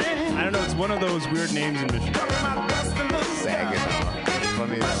Kalamazoo. thing. I don't know. It's one of those weird names in Michigan. Bustin' loose. Saginaw. It's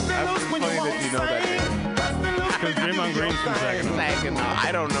funny that you know that name. Because Draymond Green's from Saginaw. Saginaw.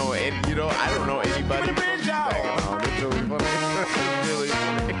 I don't know anybody from Saginaw. It's really funny. It's really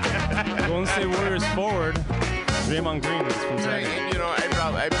funny. Golden State Warriors forward. Draymond Green is from Saginaw. You know,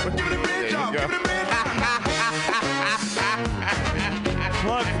 there you go.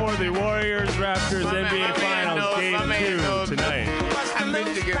 Plug for the Warriors Raptors NBA Finals Game 2 tonight.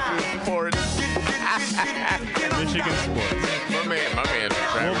 Michigan sports. Michigan sports.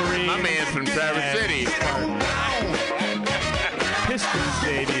 My man's from Traverse City. Pistons,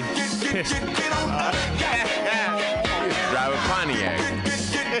 baby. Pistons. Drive a Pontiac.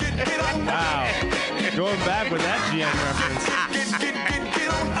 Wow. Going back with that GM reference.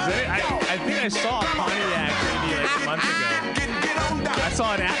 I think I saw a Pontiac maybe like a month ago. I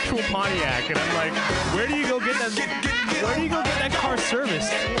saw an actual Pontiac, and I'm like, where do you go get that? Where do you go get that car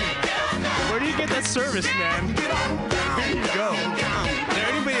serviced? Where do you get that service, man? Where do you go? Is there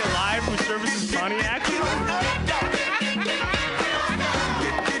anybody alive who services Pontiac?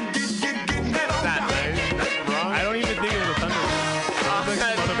 I don't even think it was a Thunder.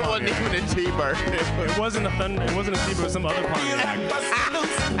 It wasn't even a T-Bird. It wasn't a Thunder. It wasn't a T-Bird. It was some other Pontiac.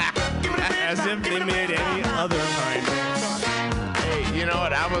 As if they made any other kind. Hey, you know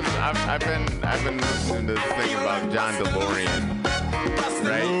what? I've been listening to this thing about John DeLorean.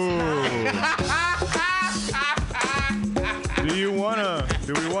 Right? Do you wanna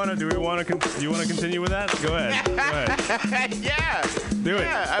continue with that? Go ahead. Yeah. Do it.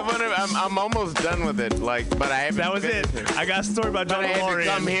 Yeah, I'm almost done with it. But I haven't. That was it. I got a story about John DeLorean. I had to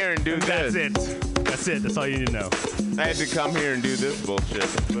come here and do this. That's it. That's it. That's all you need to know. I had to come here and do this bullshit.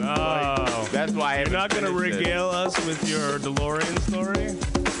 Oh. That's why I haven't. You're not gonna regale us with your DeLorean story?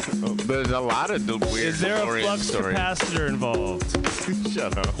 There's a lot of weird Is there DeLorean a flux stories. capacitor involved?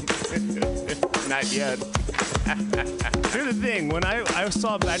 Shut up. Not yet. Here's the thing. When I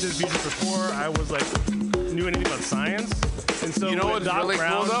saw Back to the Future before I was knew anything about science, And so You know what's Doc really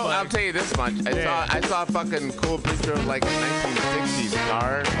Brown's cool though? like- I'll tell you this much. I saw a fucking cool picture of like a 1960s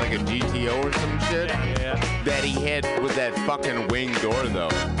car, like a GTO or some shit. That he had with that fucking wing door though,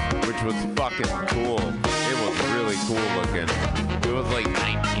 which was fucking cool. It was really cool looking. It was like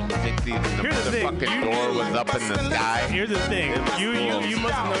 1960s and the fucking door was up in the sky. Here's the thing. You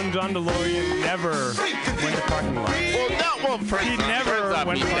must have known John DeLorean never went to parking lot. He never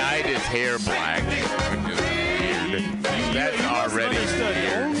went he to dyed his hair black. Which is weird. That's already understood. The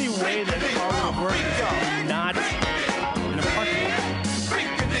weird. only way that car would work is not in a parking lot.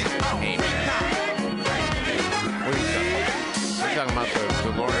 What are you talking about? You're talking about the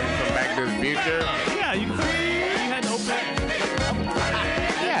DeLorean from Back to the Future? Yeah, you had to open it.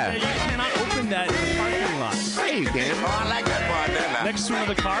 Yeah. You cannot open that in the parking lot. Yeah, you can. Oh, I like that part there. Now. Next to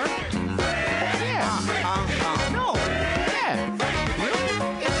another car? Yeah. No. Yeah. Really?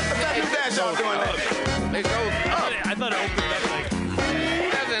 What you guys all doing that? It goes up. I thought it opened up like...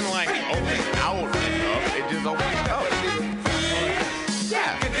 It doesn't like open out and up. It just opens up.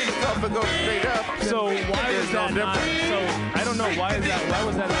 Yeah. So if it goes straight up. So why there's is no that not... difference. So, I don't know. Why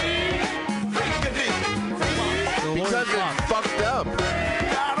was that not... Because it's fucked up.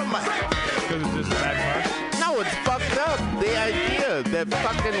 Because it's just a bad car? No, it's fucked up. The idea that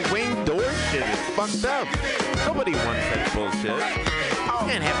fucking wing door shit is fucked up. Nobody wants that bullshit. You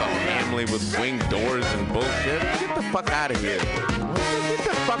can't have a family with wing doors and bullshit. Get the fuck out of here. Get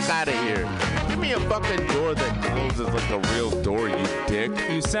the fuck out of here. Give me a fucking door that closes like a real door, you dick.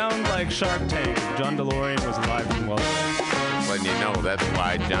 You sound like Shark Tank. John DeLorean was alive and well. Letting you know that's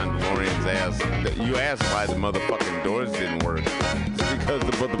why John DeLorean's asked. You asked why the motherfucking doors didn't work. It's because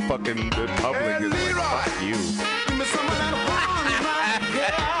the motherfucking public is like, fuck you.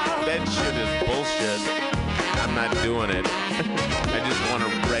 That shit is bullshit. I'm not doing it. I just want a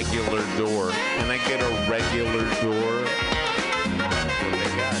regular door. Can I get a regular door? That's what they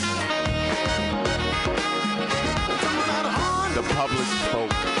got. The public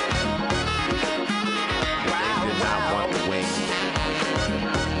spoke. They did not want the wings.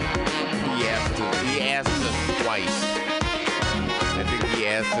 He asked us twice. I think he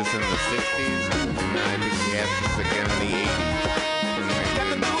asked us in the 60s, and then I think he asked us again in the 80s.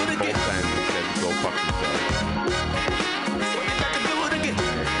 And both times he said, go fuck yourself.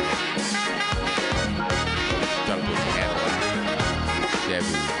 Stuck with Cadillac,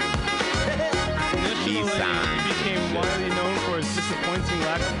 Chevy, Nissan. He became widely known for his disappointing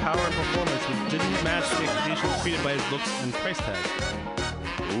lack of power and performance, which didn't match the expectations created by his looks and price tag.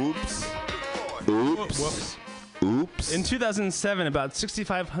 Oops. Oops. Whoops. Oops. In 2007, about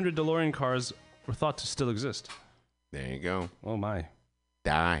 6,500 DeLorean cars were thought to still exist. There you go. Oh my.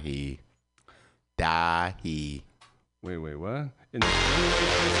 Dahi. Wait, what? In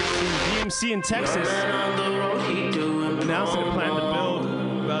GMC in Texas announced that it planned to build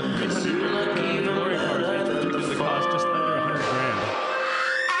about 300 DeLorean cars, each predicted to cost just under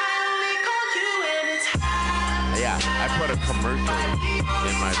 $100,000. Yeah, I put a commercial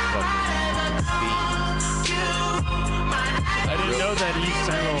in my fucking feed. I didn't know that Yves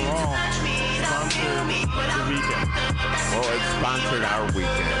Saint Laurent sponsored the weekend. Well, it sponsored our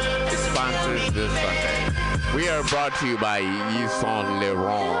weekend. It sponsors this Sunday. We are brought to you by Yves Saint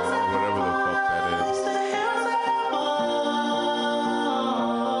Laurent, whatever the fuck that is.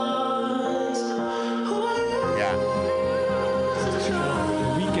 Yeah.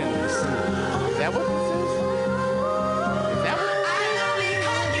 Weekend. Is that what this is?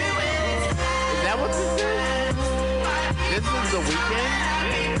 Is that what this is? This is the weekend?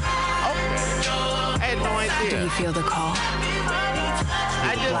 Okay. I had no idea. Do you feel the call?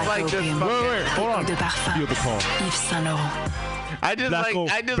 I just Black like this opium. fucking... Hold on. De parfum. Feel the call. Yves Saint Laurent. I just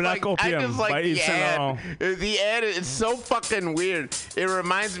Black Opium by the Yves Saint ad. Laurent. The ad is so fucking weird. It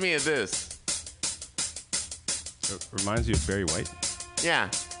reminds me of this. It reminds you of Barry White. Yeah.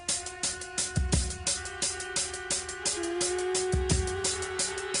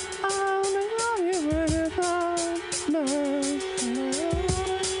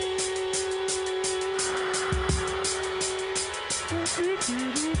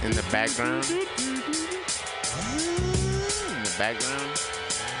 In the background. In the background.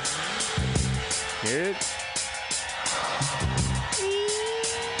 Hear it?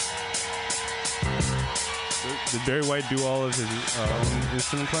 Did Barry White do all of his own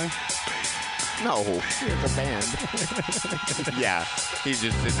instrument playing? No, he has a band. Yeah, he's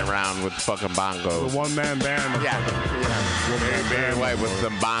just sitting around with fucking bongos. The one-man band. Yeah. Barry White with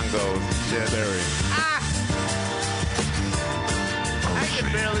some bongos and shit. I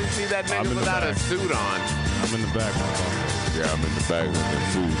can barely see that nigga without a suit on. I'm in the back. Yeah, I'm in the back of the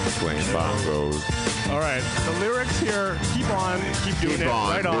food playing bongos. All right, the lyrics here. Keep doing it.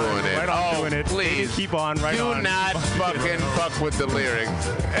 Right on, doing it. right on, Oh, doing it. please. Keep on, right Do on. Do not fucking fuck with the lyrics.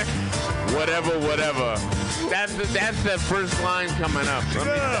 Whatever. That's the first line coming up.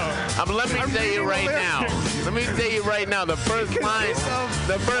 Let me tell you right now. Let me tell you right now. The first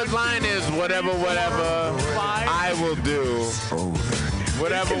line is whatever I will do.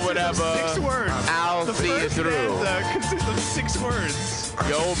 Whatever, 6 words. I'll see you through. The consists of 6 words.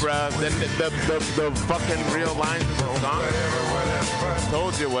 Yo, bruh, the fucking real lines of the song.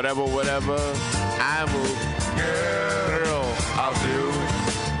 Told you, whatever, I will. Girl, I'll do.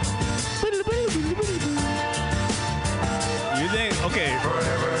 You think, okay,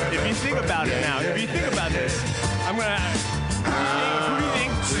 if you think about it now, if you think about this, I'm gonna, who do you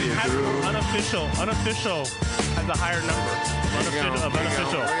think has unofficial has a higher number of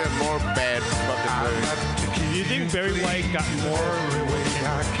unofficial? We have more bad fucking lyrics. Do you think Barry White got more?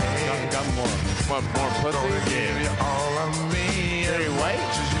 What, more pussy? Yeah. Barry White?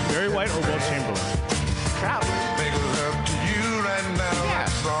 Barry White or Will Chamberlain? Probably. Yeah.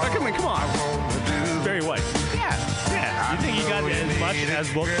 Come on. Barry White. Yeah. You think he got as much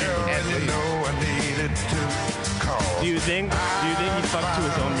as Will Chamberlain? Do you think he fucked to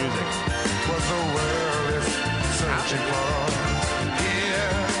his own music?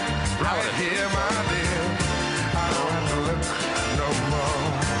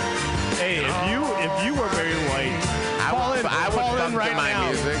 Hey, if you were Barry White, call in right now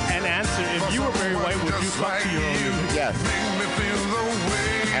and answer. If you were Barry White, would you fuck to your own music? Yes.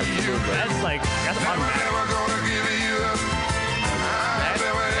 Absolutely. That's automatic.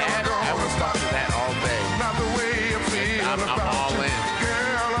 I would fuck to that all day. I'm all in.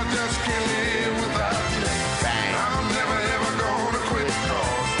 Bang.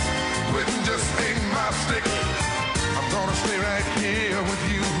 I'm gonna stay right here with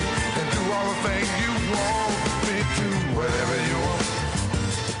you and do all the things you want me to, whatever you want.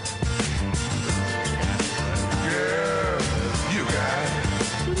 Girl, you got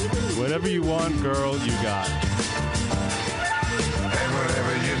it. Whatever you want, girl, you got. And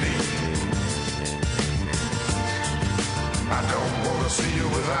whatever you need. I don't wanna see you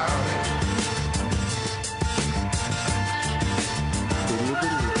without it.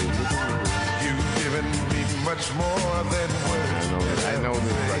 You've given me much more than words. I know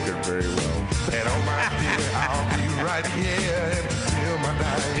this record very well. And oh my dear, I'll be right here until my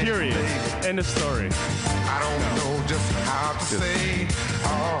dying Period. day. End of story. I don't know just how to say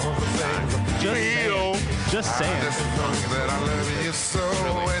all the things I feel. Just saying. I just know that I love you so,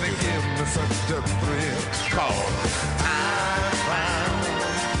 and it gives me such a thrill. Cause I found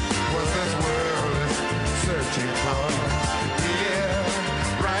what this world is searching for.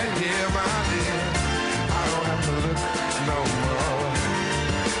 Yeah, right here, my dear. I don't have to look no more.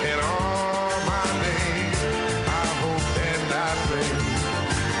 In all my days, I hope and I pray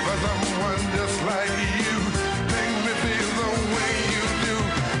for someone just like you. Make me feel the way you do.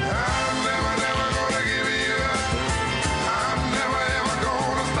 I'm never gonna give you up. I'm never ever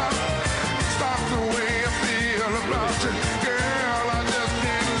gonna stop the way I feel about you. Girl, I just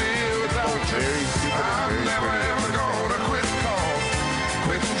can't live without you. I'm never ever gonna quit, cause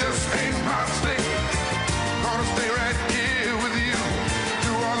quitting just ain't my stick. Gonna stay right here with you.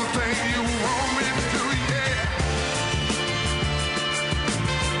 Do all the things you want me to do, yeah.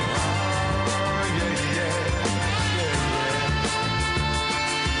 Oh, yeah.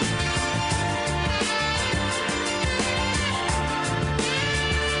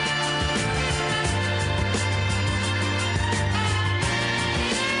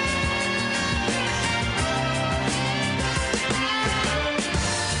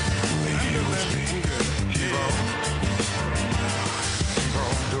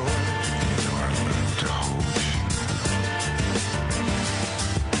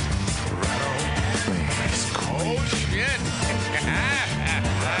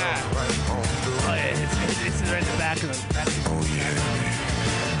 Oh, yeah, it's right in the back of them.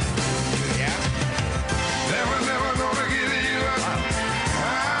 Never gonna give you up.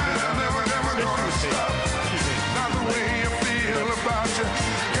 I'm never gonna stop. Not the way you feel about you.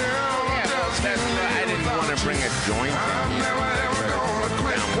 Girl, I just can't I live didn't without want to bring a joint I'm in here. never ever gonna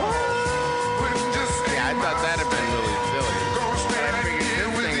quit. Quit just Yeah, I thought that'd have been really silly. gonna stay But I right figured here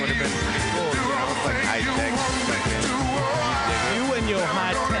this with thing would have you. been pretty cool. Do all the Like things high you tech. want me to. You and your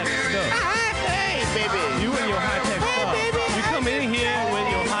high tech stuff. Hey, baby. You and your high tech stuff. You come in here with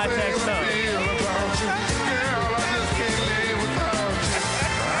your high tech stuff. Feel about you. Girl, I just can't live without you.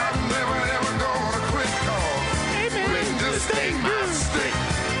 I'm never ever gonna quit, cause quitting just ain't my stick.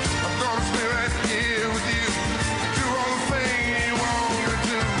 I'm gonna stay right here with you. Do all the things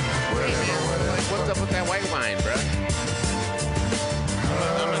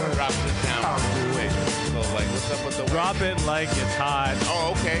like, gets hot.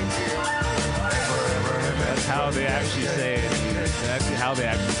 Oh, okay. That's how they actually say it. That's how they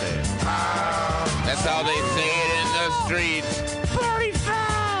actually say it. That's how they say it in the streets. Party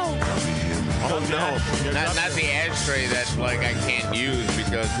foul! Oh no, not the ashtray that like I can't use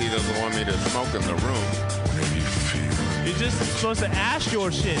because he doesn't want me to smoke in the room. You're just supposed to ash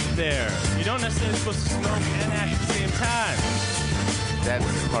your shit there. You don't necessarily supposed to smoke and ash at the same time. That's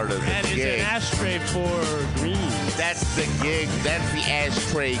part of the And gig. it's an ashtray for greens. That's the gig. That's the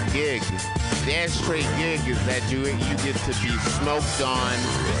ashtray gig. The ashtray gig is that you get to be smoked on.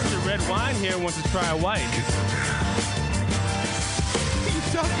 Mr. Red Wine here wants to try a white. You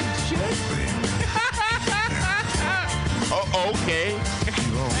talking shit? Oh, okay.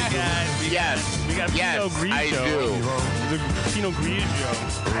 We got Pinot Grigio. I do. The Pinot Grigio.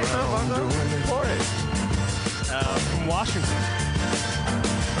 Pour it. From Washington.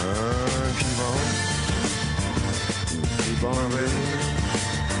 Keep on, baby.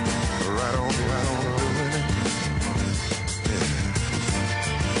 Right on, doing it.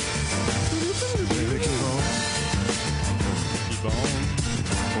 Baby, keep on. Keep on.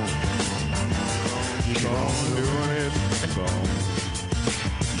 Keep on doing it. Keep on.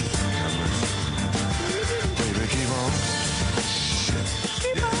 Baby, keep on.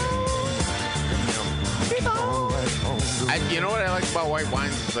 Keep on. You know what I like about white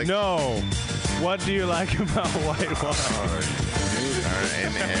wines? It's like No. What do you like about white wine? You are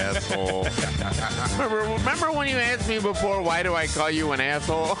an asshole. Remember when you asked me before, why do I call you an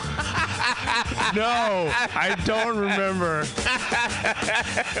asshole? No, I don't remember.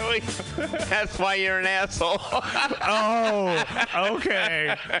 That's why you're an asshole. Oh,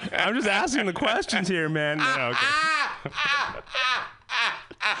 okay. I'm just asking the questions here, man. No, okay.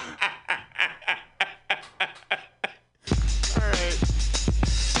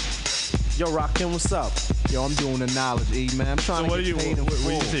 Yo, Rakim, what's up? Yo, I'm doing the knowledge, E, man. I'm trying So to get paid in what do you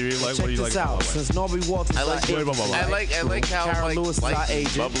full. say? Like, Check what do you this like out. about Since Norby Walters is our agent, I like how Karen like, Lewis is our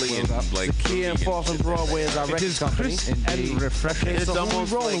agent. bubbly and like Zakia and Fourth and Broadway is our record company. and refreshing. Okay, It's so who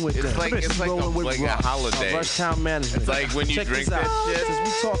almost we rolling like- with it's then? like- it's like a- rolling with like a Rush, holiday. Rushtown Management. It's like when you Check drink this out. that shit. Since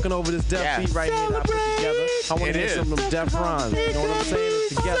we talking over this deaf beat right here that I put together, I want It to hear is. some of them deaf rhymes. You know what I'm saying?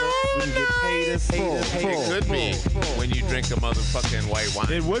 And together, we can get paid in full. It could be when you drink a motherfucking white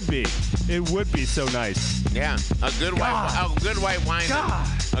wine. It would be. It would be so nice. Yeah, a good white wine. A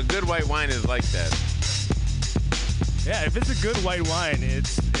good white wine is like that. Yeah, if it's a good white wine, it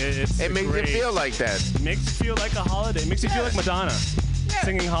makes great. you feel like that. Makes you feel like a holiday. Makes you feel like Madonna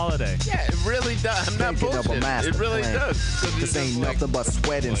singing Holiday. Yeah, it really does. I'm not Thinking of a bullshitting. master It really plan. does. 'Cause This it's ain't just like- nothing but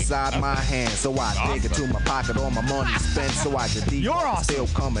sweat inside my hands. So I dig into my pocket, all my money spent. So I get deep. Still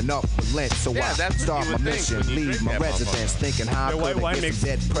coming up with lint. So Yeah, I that's what start you my would think mission, when you leave drink my that residence, thinking how I The white could wine get makes some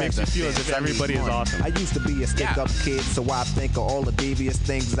dead you presidents. feel as if I need everybody is money. awesome. I used to be a stick-up kid, so I think of all the devious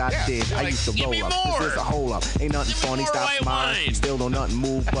things I did. I used to roll up. This is a hole up. Ain't nothing funny. Stop smiling. Still don't nothing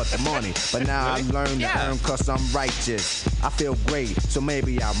move but the money. But now I learn to earn 'cause I'm righteous. I feel great, so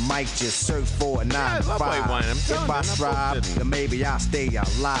maybe I might just search for a 9 to 5. If I strive, then maybe I'll stay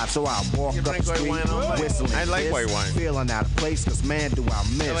alive. So I walk up the street whistling. I like this, white wine. Feeling out of place, 'cause man, do I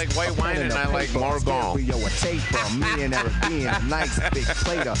miss. I like white a wine pen and a I like paper, Morgon. stereo, a tape from me and Eric being a nice big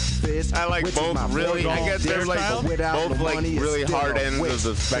plate of fish. I like which is both my really. very I guess they're own like dish, but without both no like money, it's really still hard a ends wish. of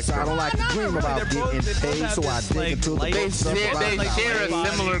the So I spectrum. don't like to dream about getting paid, so I dig into the They books of share a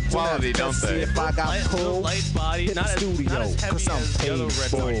similar quality, don't See they? if I got pulled, light body, hit the not as studio, heavy 'cause I'm as the other paid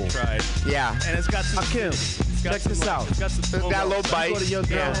red wine you full. tried. Yeah. And it's got some. Akim, check this out. It's got some. got a little You bite. go to your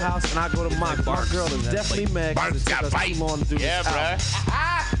girl's house and I go to mine. My girl is definitely mad because it took us too long to do Yeah, this album.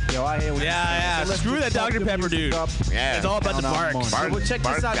 Yo, I hear what you're saying. Yeah. So let's Screw just that pump Dr. the Pepper music dude. up. Yeah. It's all about the Count out barks. money. Well, check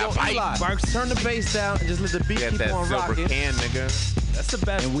this out, yo, got Eli. bite. Barks, turn the bass down and just let the beat Get keep that on silver rocking. can, nigga. That's the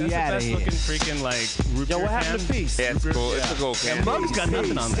best. And we that's the outta best here. looking freaking like root Yo, beer what happened to can. Peace? Yeah, it's cool. It's a cool Yeah, can. Mug's got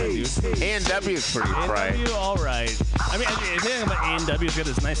nothing on that, dude. A&W is pretty fried. A&W, all right. I mean, the thing about A&W is got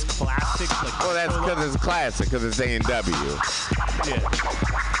this nice classic, like. Well, that's because it's classic, because it's A&W. Yeah.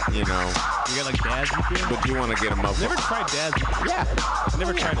 You know, You got like Dad's root beer. but you want to get them up. Never tried Dad's. Yeah. I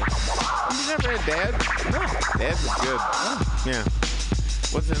never tried it. You never had Dad? No. Dad's is good. Yeah.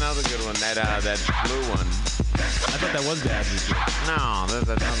 What's another good one? That blue one. I thought that was Dad's root beer. No, there's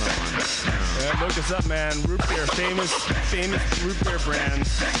another one. Yeah, look us up, man. Root beer, famous root beer brands.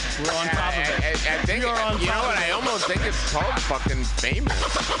 We're on top of it. I think We are on you know top what? of I it. almost think it's called fucking famous. What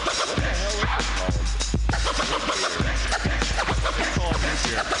the hell is it called? Root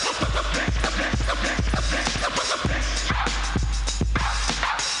beer.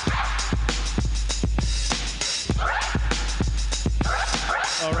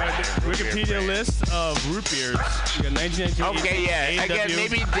 All right, Wikipedia list of root root beers. You got 1992. Okay, yeah. I guess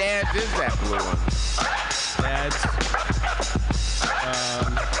maybe Dad's is that blue one. Dad's.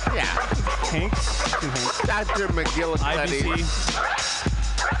 Yeah. Hanks. Dr. McGillicuddy.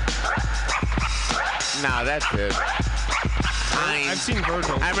 Nah, that's it. Heinz. I've seen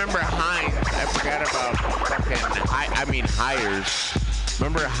Virgil. I remember Heinz. I forgot about fucking. Hires.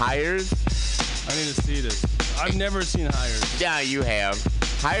 Remember Hires? I need to see this. I've never seen Hires. Yeah, you have.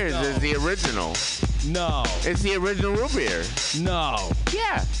 Hires is the original. No. It's the original root beer. No.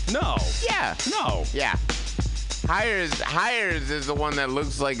 Yeah. No. Yeah. No. Yeah. Hires is the one that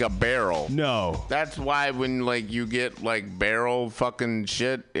looks like a barrel. No. That's why when like you get like barrel fucking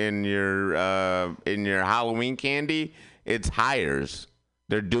shit in your Halloween candy, it's Hires.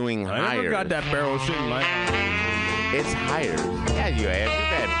 They're doing Hires. I never got that barrel shit in my. It's Hires. Yeah, you have. You've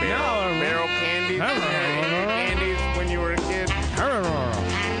had barrel candies. Candies when you were a kid.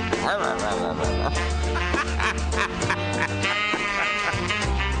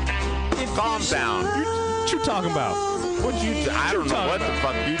 Calm down. What you talking about? I don't know what the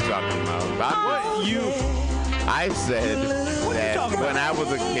fuck you talking about. I said that when I was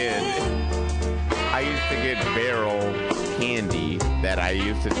a kid, I used to get barrel candy that I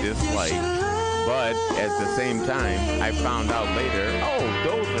used to dislike. But at the same time, I found out later,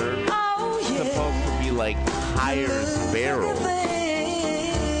 those are supposed to be like Hires barrel.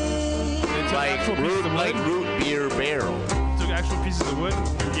 Like root beer barrel. Took actual pieces of wood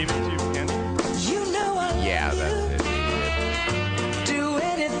and gave it to you, candy? Yeah, that's it. Do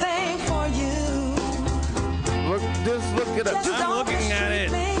anything for you. Just look it up. I'm looking at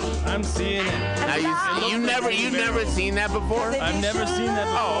it. I'm seeing it. Now you never seen that before? I've never seen that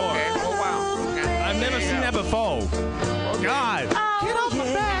before. Oh, okay. Oh, wow. Okay. I've never seen that before. Okay. God. Get off my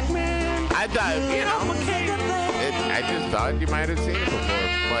back, man. I thought, I just thought you might have seen it before.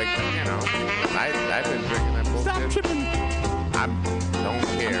 Like, I've been drinking that bullshit. Stop tripping. I don't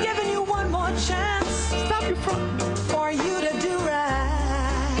care. I'm giving you one more chance. Stop your front. For you to do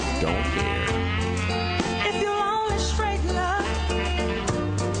right. Don't care. If you'll only straighten up,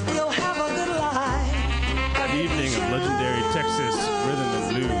 you'll have a good life. An evening of legendary Texas rhythm and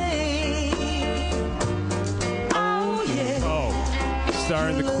blues. Oh, yeah. Oh,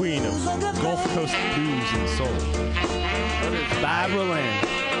 starring the queen of Gulf Coast blues and soul. Barbara Land.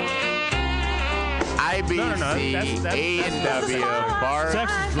 IBC, A&W, Bar.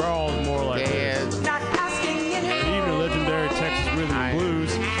 Texas drawl is more like this. Not asking An evening of legendary Texas rhythm and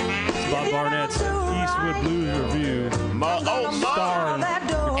blues. It's Bob Barnett's Eastwood Blues Review. Starring the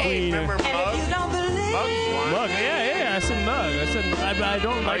queen of Mug. Yeah. I said Mug. I said I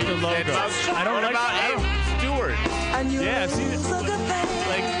don't like the logo. I don't like Stewart. Yeah, see,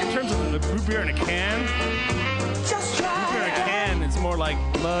 like in terms of the root beer in a can. Root beer in a can, it's more like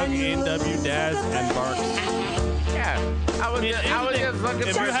Mug, A&W, Dad's, and Barks. Yeah, I was just looking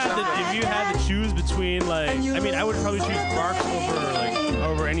if for you had to choose between I would probably choose Barks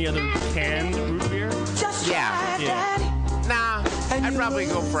over any other canned root beer. Yeah. Nah, I'd probably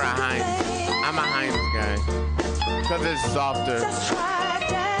go for a Heinz. I'm a Heinz guy. Because it's softer.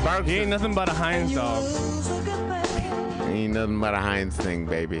 Barks ain't nothing but a Heinz dog. Ain't nothing but a Heinz thing,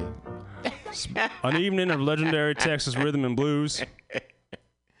 baby. An evening of legendary Texas rhythm and blues.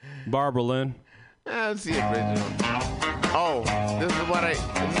 Barbara Lynn. That's the original. Oh, this is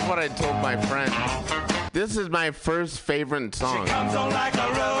what I told my friend. This is my first favorite song. She comes on like a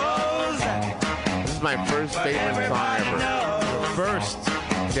rose. This is my first favorite song ever. First.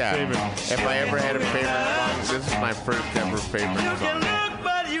 Yeah. Favorite. If I ever had a favorite song, this is my first ever favorite song. You can look,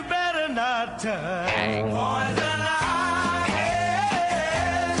 but you better not touch.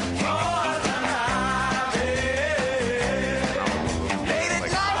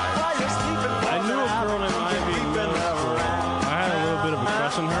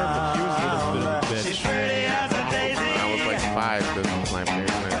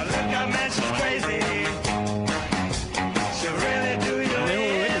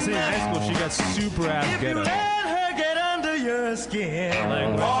 Super ass if you let her get under your skin,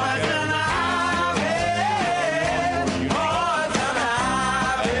 poison ivy, poison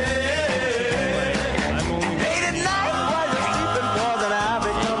ivy. Late at night while you're sleeping, poison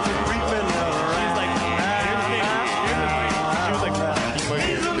ivy comes creeping around. She was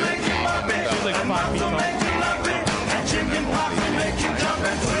like,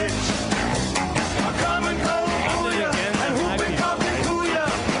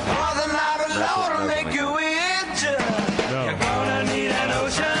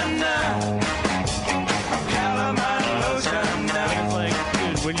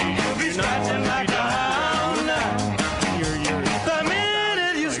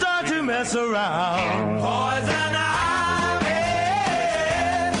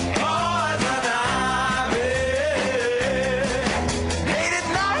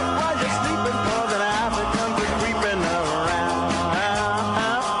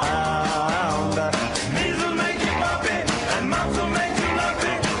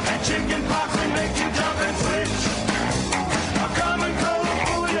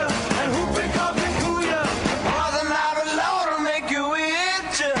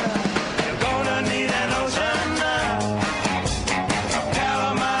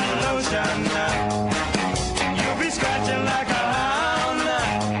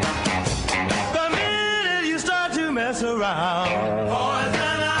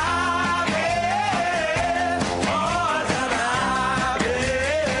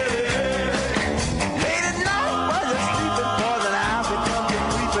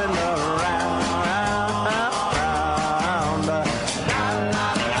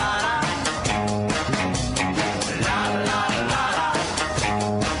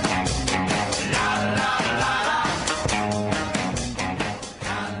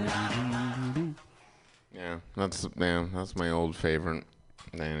 That's my old favorite.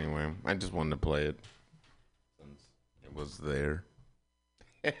 Anyway, I just wanted to play it since it was there.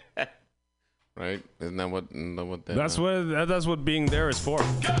 Right? Isn't that what that That's what being there is for.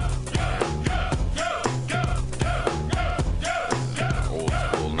 Old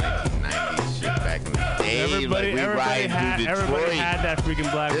school 1990s shit back in the day. Everybody had that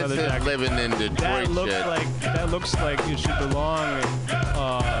freaking black leather This is jacket. living in Detroit That looks like it should belong.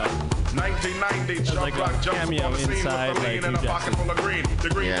 1990, As like a cameo inside, like Hugh Jackson. The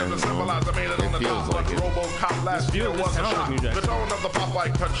green Yeah, is the symbolizer made it on the feels top, like but it. RoboCop last year was a sounds like shock. Hugh The Jackson. tone of the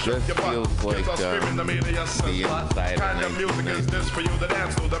Popeye cut shook This your butt. feels like Kids are screaming to me, the yes the says what? inside of Kind of music is this for you to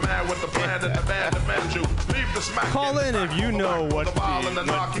dance to? The man with the plan and the band demands you. Leave the smack. Call in if you know what the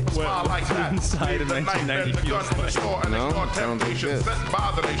inside of Leave the knife 1990 and the gun feels to the like. store and No, ignore sounds like temptation this. set by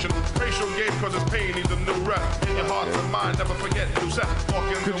the nation. Racial game cause it's pain needs a new rep. In your heart and mind, never forget to set.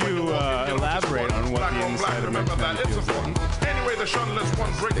 Could you elaborate on what the inside of 1990 feels like? Anyway, the shunless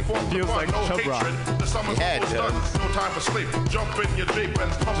one break forth feels the like no Chub Rock. hatred. The summer's Yeah, it almost done. does. No time for sleep. Jump in your Jeep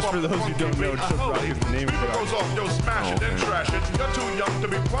and pump Just up for the those who don't know, funky Chub Rock is the name of the Beat goes artist. off, yo, smash it, then trash it. You're too young to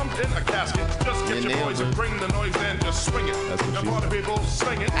be plumped in a casket. Just get You your nailed boys it. and bring the noise and just swing it. That's what And she party said. people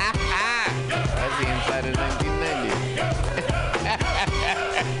sing it. That's the inside of 1990.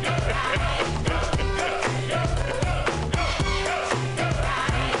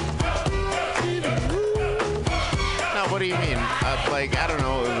 No, what do you mean? Like, I don't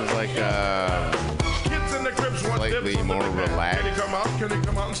know. It was like Kids in the cribs want slightly dips on the more demand. relaxed. Can he come out? Can he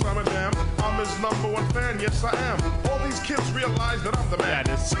come out and slam a jam? I'm his #1 fan. Yes, I am. All these kids realize that I'm the man.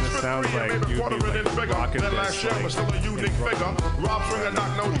 Yeah, this 6 foot sounds 3 like and maybe you'd quarter be, of an like, inch bigger. rocking That this, last year like, was still a unique figure. Rob Stringer,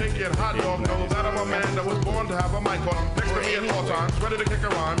 knock no dinky and hot dog know that I'm a man that was born to have a mic on next to me at all times, ready to kick a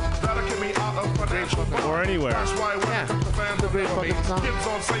rhyme. That'll get me out of financial Or anywhere. That's why when it comes to fans of me, kids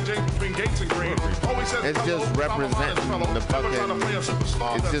on St. James between Gates and Green always says It's just representing the fucking.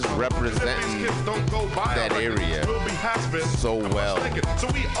 It's just representing that area so well. So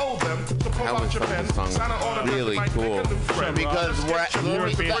we owe them to pull That out was your pen, fucking sign an song autograph, really might cool. make a new friend. Because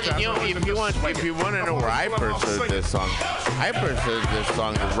Just get your if you want to know where I first heard this song, I first heard this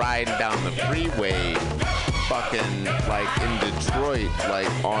song riding down the freeway, fucking like in Detroit, like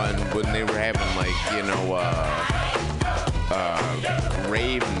on when they were having like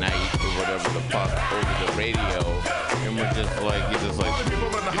rave night or whatever the fuck over the radio, and we're just like people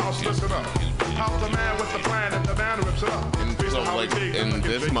in the house, listen up. How's the man with the plan and the man rips it up? and so like and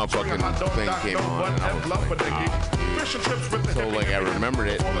this motherfucking thing came on, and I was like, so like I remembered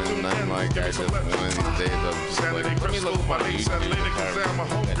it, and then like I just one of these days I was just like, let me look up on YouTube that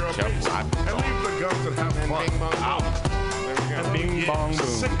Chub Rock song, and bing bong boom. Bing bong boom.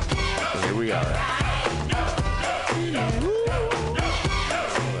 So here we are.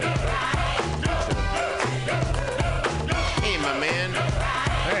 Hey, my man.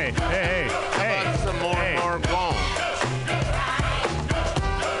 Hey. How about some more gong?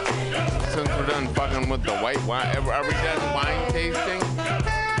 Since we're done fucking with the white wine, are we done wine tasting?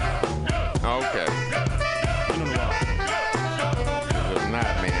 Okay. If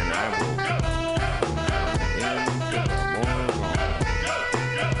not, man, I will.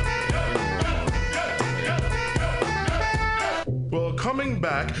 Well, coming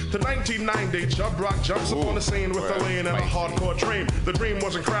back to 1990, Chub Rock jumps upon the scene with a lean and a hardcore dream. The dream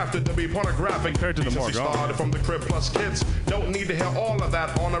wasn't crafted to be pornographic. Compared to the more started from the crib plus kids. Don't need to hear all of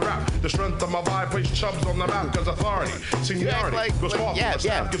that on a rap. The strength of my vibe placed Chubs on the map because authority, seniority, goes far yeah,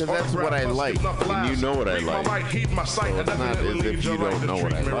 because that's what I like, and you know what I like. My heat, my sight, So it's not as if you don't know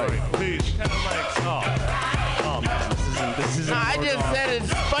what I like. Peace. Oh man, this isn't. No, I just said it's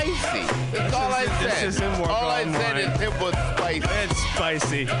spicy. That's all I said. This isn't work All I on said wine. is it was spicy. It's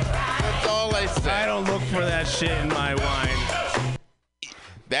spicy. That's all I said. I don't look for that shit in my wine.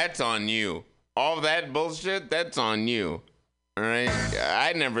 That's on you. All that bullshit, that's on you. All right?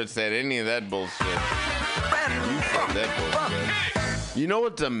 I never said any of that bullshit. You said that bullshit. You know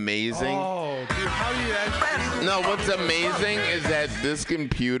what's amazing? Oh, dude, how do you actually... No, what's amazing is that this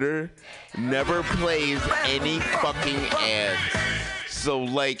computer never plays any fucking ads. So,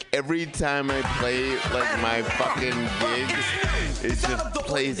 like, every time I play, like, my fucking gig, it just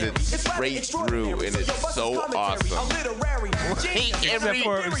plays it straight through, and it's so awesome.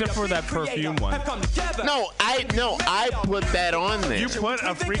 Except for that perfume one. No, I put that on there. You put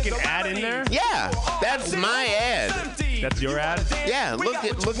a freaking ad in there? Yeah, that's my ad. That's your ad? Yeah, look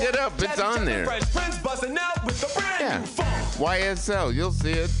it up. It's on there. Yeah, YSL. You'll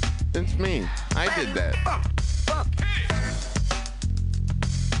see it. It's me. I did that.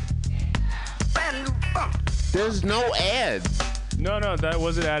 There's no ads. No, that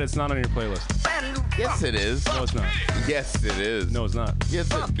was an ad. It's not on your playlist. Yes, it is. No, it's not. Yes, it is. No, it's not. Yes,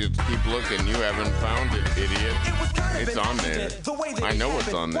 it is. Keep looking. You haven't found it, idiot. It's on there. I know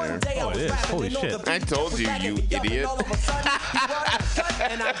it's on there. Oh, it is. Holy shit. I told you, you idiot.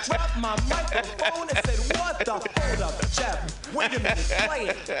 And I dropped my microphone and said, what the? Hold up, Jeff. Wait a minute, play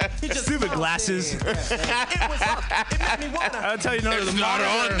it. He just Stupid glasses. I'll tell you, no, it's the not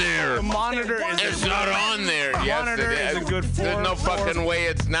monitor, on there. The monitor is. It's not on there. The Yes, monitor it is. is a good 4. There's no fucking way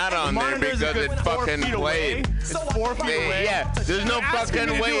it's not on there because it fucking played. It's 4 feet away. Yeah, there's no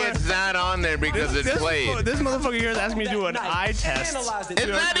fucking way it's not on there because it played. This motherfucker here is asking me to do an eye test. It's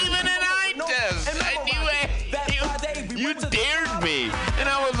not even an eye test. I knew it. You dared me, and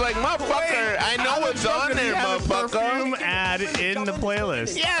I was like, "Motherfucker, I know what's on there, motherfucker." Perfume ad in the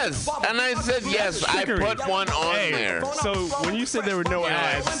playlist. Yes, and I said yes. I put one on there. So when you said there were no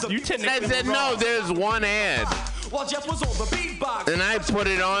ads, you technically. I said no. There's one ad, and I put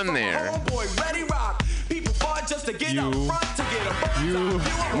it on there. You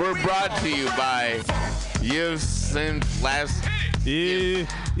were brought to you by Yves Saint Last.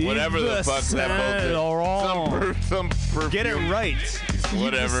 Whatever the fuck that bullshit. Some perfume. Get it right.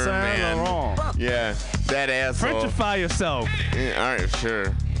 Whatever, man. Yeah, that asshole. Frenchify yourself. Yeah, all right,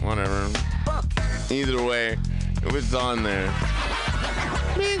 sure. Whatever. Either way, it was on there.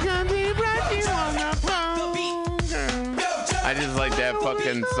 I just like that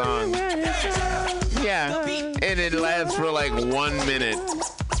fucking song. Yeah, and it lasts for like 1 minute,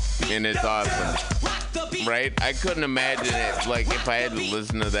 and it's awesome. Right? I couldn't imagine it, like, if I had to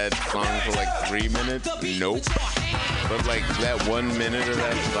listen to that song for like 3 minutes. Nope. But like that 1 minute of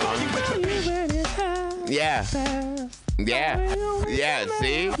that song. Yeah. Yeah. Yeah,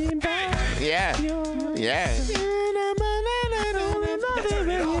 see? Yeah. Yeah.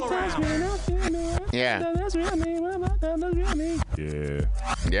 Yeah. Yeah.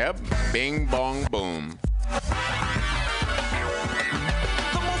 Yep. Bing, bong, boom.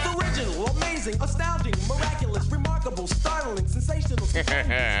 Amazing, astounding, miraculous, remarkable, startling, sensational.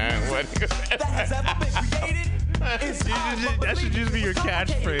 What? That has ever been created. That should just be your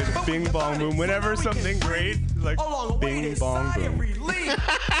catchphrase. Bing bong boom. Whenever something great, like bing bong boom. It's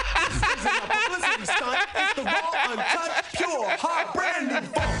the raw, untouched, pure, hot, brand new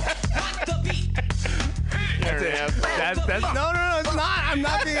funk. That's no, it's not. I'm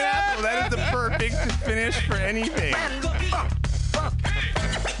not being an asshole. That is the perfect finish for anything.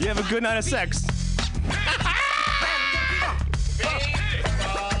 You have a good night of sex.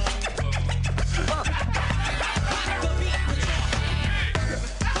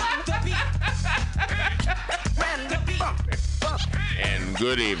 And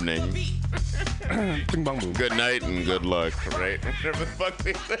good evening. Bing bong boom. Good night and good luck, right? Whatever the fuck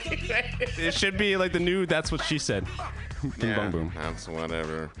they say. It should be like the new That's What She Said. Bing bong boom. That's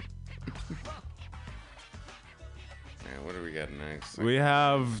whatever. What do we got next? We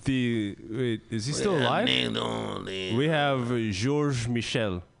have the. Wait, is he still alive? We have Georges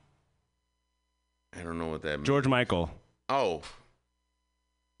Michel. I don't know what that means. George Michael. Oh.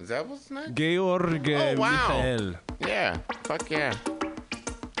 Is that what's next? Georg Michel. Yeah. Fuck yeah.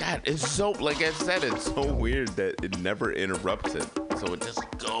 God, it's so, like I said, it's so weird that it never interrupts it. So it just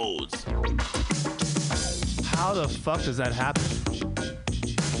goes. How the fuck does that happen?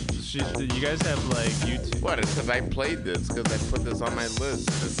 You guys have like YouTube. What? It's because I played this. Because I put this on my list.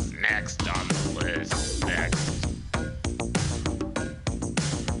 This is next on the list. Next.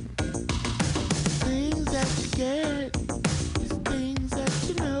 Things that you get. Things that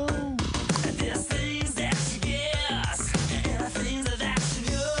you know. There's things that you get. And things that you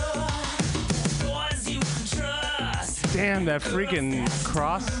know. Boys you can trust. Damn, that freaking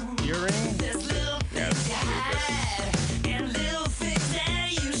cross earring.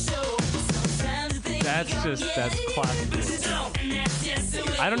 That's classic.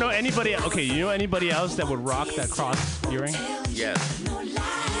 I don't know anybody. Okay, you know anybody else that would rock that cross earring? Yes.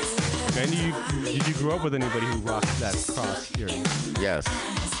 And did you grow up with anybody who rocked that cross earring? Yes.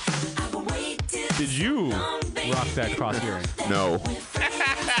 Did you rock that cross earring? No.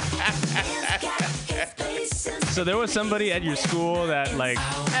 So there was somebody at your school that like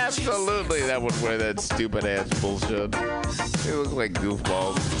absolutely that would wear that stupid ass bullshit. They look like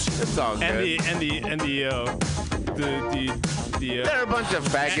goofballs. It's all good. They're a bunch of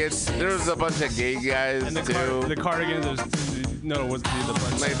faggots. There was a bunch of gay guys and too. The cardigans. It was the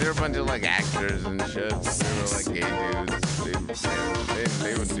bunch. Like they're a bunch of like actors and shit. They were like gay dudes.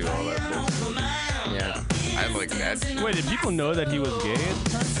 They would do all that bullshit. Yeah, I like that. Wait, did people know that he was gay at the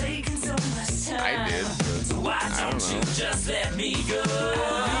time? I did. But I don't know. Just let me go.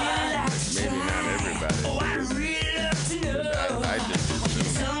 Maybe not everybody. Oh, I really love to know. I just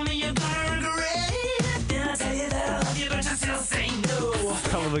assumed. Tell me you're gonna regret it.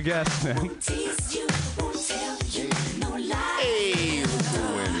 of a guess, man. Hey,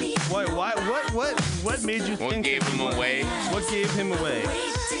 what made you think? What gave him away? What gave him away? I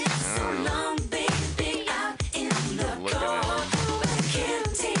don't know. Look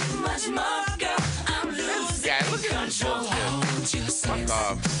at this guy. Look at this bullshit. Fuck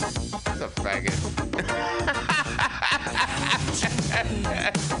off. That's a faggot.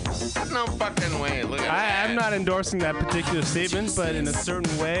 There's no fucking way. Look at that. I'm not endorsing that particular statement, but in a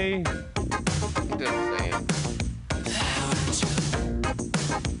certain way. I'm just saying.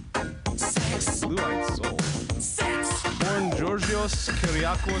 Blue-eyed soul. Born Georgios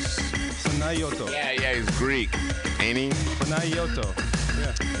Kyriakos Panayoto. Yeah, he's Greek. Ain't he? Panayoto.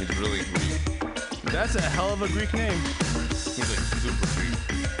 Yeah. He's really Greek. That's a hell of a Greek name. He's like super Greek.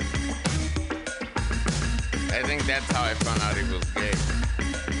 I think that's how I found out he was gay.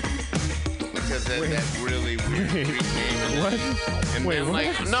 Because that really weird Greek name. What? And Wait, then,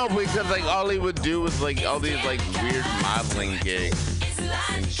 what? no, because like all he would do was like all these like weird modeling gigs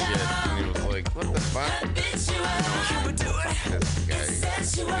and shit. And he was like, what the fuck? And I was like, this guy.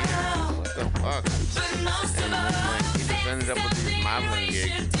 What the fuck? And then like he just ended up with these modeling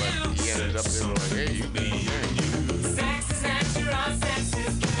gigs, but he ended up there like, hey, you can do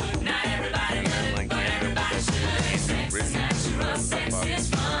and then like he ended up with that shit. What the fuck?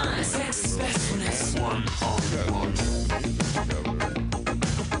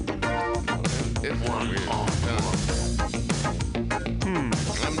 It's weird.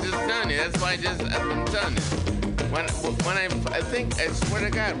 I'm just telling you. That's why I'm telling you. When I swear to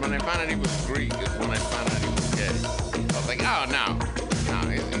God, when I found out he was Greek, is when I found out he was gay. I was like, oh no,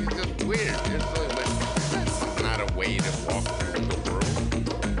 he's just weird. It's like, but that's not a way to walk through the world,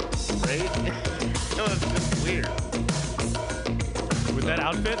 right? No, it's just weird. With that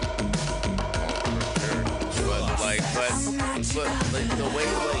outfit? But like the way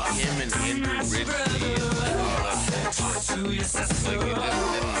like him and Andrew Ridgely and all that bullshit, like it just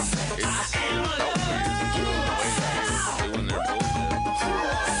didn't. It just felt weird. The way they were doing their bullshit,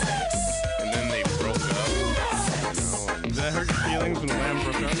 and then they broke up. You know. Did that hurt your feelings when Lamb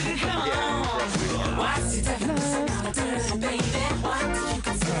broke up?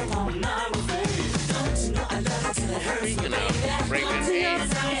 Yeah, speaking of breaking, hey,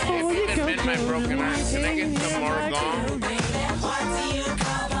 if you can mend my broken heart, can I get some more gong?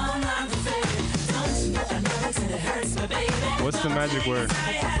 What's the magic word?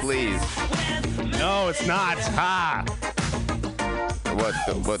 Please. No, it's not. Ha! What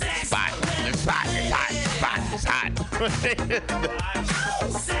spot? It's hot.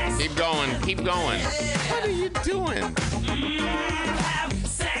 Keep going. What are you doing?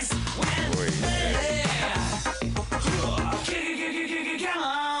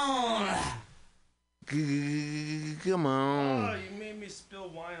 Come on. Oh, you made me spill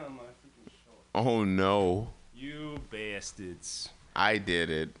wine on my freaking show. Oh no. You bastards. I did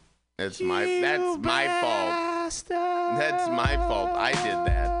it. That's my fault. That's my fault. I did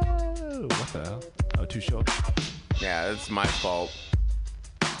that. What the hell? Oh, too short. Yeah, that's my fault.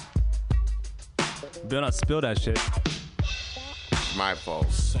 Better not spill that shit. My fault.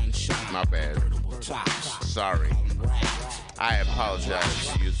 My bad. Sorry. I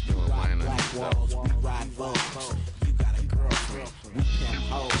apologize to you spilling wine on yourself. You got a girlfriend. We pimp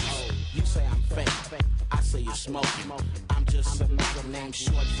hoes. You say I'm fake. I say you're smoking. I'm just another name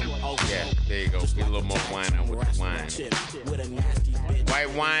short from Oakland. Yeah, there you go. Get a little more wine out with the wine.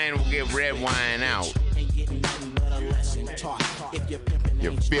 White wine will get red wine out.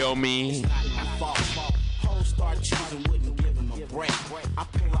 You feel me? Start choosing, wouldn't give him a break. I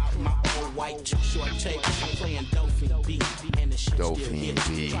pull out my old white too short tape. I'm playing Dolphin beat, and the shit still hits.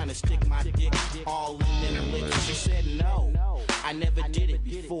 Trying to stick my dick all in the lips. She said no, I never did it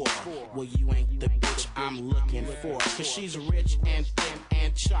before. Well, you ain't the bitch I'm looking for. Cause she's rich and thin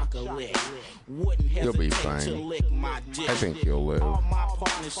and chocolate. Wouldn't You'll be hesitate to fine. lick my dick. I think you'll live. All my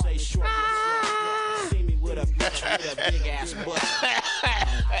partners say short. See me with a bitch with a big ass butt.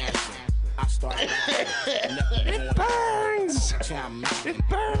 I start it burns. It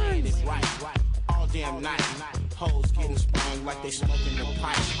burns. All damn night. Hoes getting sprung like they smoking the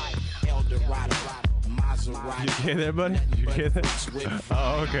pipe. El Dorado, Maserati. You okay there, buddy? You okay there?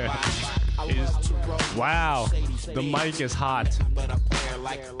 Oh, okay. Wow. The mic is hot. But I play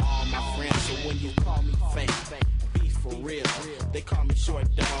like all my friends. So when you call me fake, be for real. They call me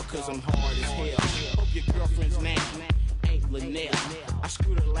short dog cause I'm hard as hell. Hope your girlfriend's name ain't Linnell. I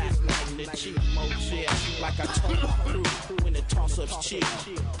screwed her last night in the cheap motel. Like I told my crew when the toss-ups chill.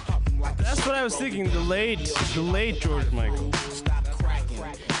 That's what I was thinking. The late George Michael. Stop cracking.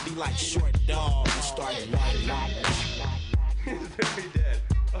 Be like short dog and start riding. He's very dead.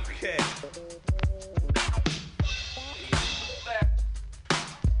 Okay.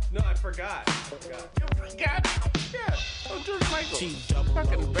 No, I forgot. You forgot? Yeah. Oh, George Michael.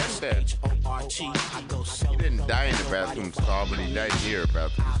 Fucking best that. He didn't die in the bathroom stall, but he died near a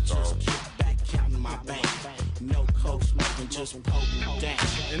bathroom stall.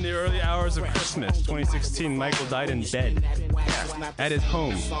 In the early hours of Christmas, 2016, Michael died in bed at his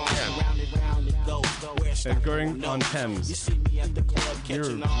home. And going on Thames.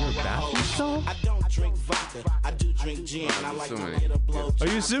 You're a bathroom stall? I don't drink vodka. I do drink gin. I like to get a blow. Are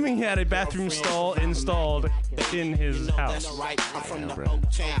you assuming he had a bathroom stall installed in his house? I'm from the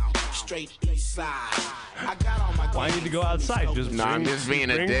Oak Town, straight east side. I got all my Why need to go outside? I'm just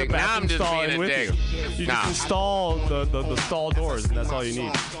being a dick. I'm just being a dick. You just install the stall doors, and that's all you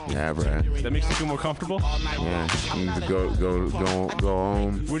need. Yeah, bro. That makes you feel more comfortable. Yeah. You need to go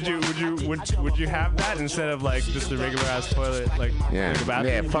home. Would you have that instead of like just the regular ass toilet, like Yeah. a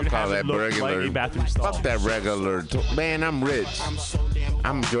bathroom? Yeah. Fuck all that regular. Like a bathroom stall. Fuck that regular. Man, I'm rich.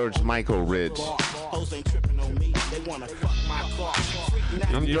 I'm George Michael rich.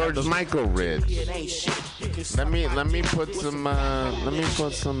 I'm George Michael rich. Let me put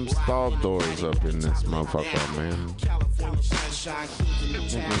some stall doors up in this motherfucker, man.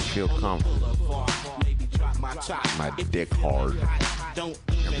 Make me feel comfortable. My dick hard.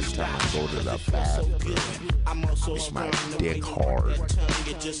 Every time I go to the bathroom, it's my dick hard.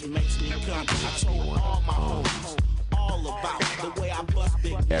 Makes me wanna come.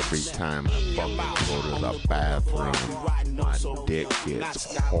 Every time I fucking go to the bathroom, my dick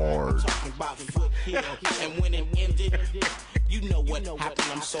gets hard. And when it ended, you know what happened.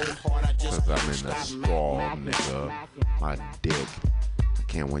 I'm so hard, I just Cause I'm in the stall, nigga. My dick. I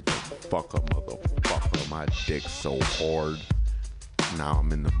can't wait to fuck a motherfucker. My dick's so hard. Now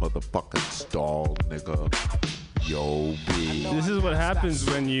I'm in the motherfucking stall, nigga. Yo, B. This is what happens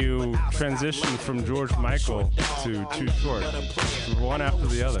when you transition from George Michael to Too Short. One after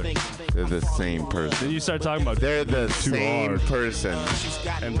the other. They're the same person. Then you start talking about they're the Too same Hard person.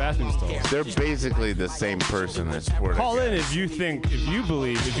 and bathroom stalls. They're basically the same person. I swear. Call in if you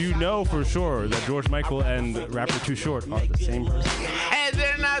know for sure that George Michael and rapper Too Short are the same person. Hey,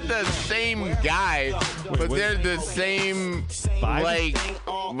 they're not the same guy, but they're the same like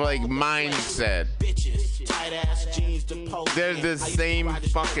mindset. They're the same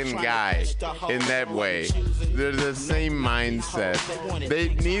fucking guy in that way. They're the same mindset.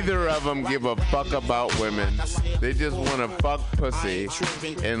 Neither of them give a fuck about women. They just want to fuck pussy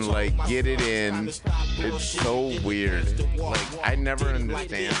and like get it in. It's so weird. Like I never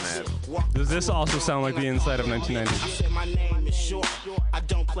understand that. Does this also sound like the inside of 1990? I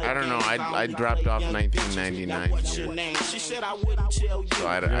don't know. I dropped off 1999 here. So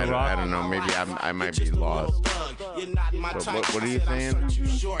I don't know. Maybe I might be lost. But what are you saying?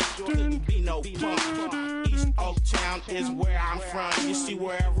 East Oaktown is where I'm from. You see,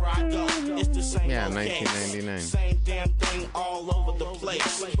 wherever I go, it's the same. Yeah, 1999. Same damn thing all over the place.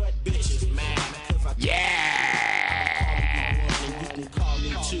 Bitches, man. Yeah. You can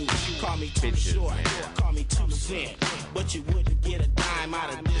call me too short, call me 2 cents, but you wouldn't get a dime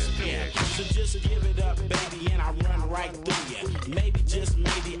out of this pen. So just give it up, baby, and I run right through you. Maybe just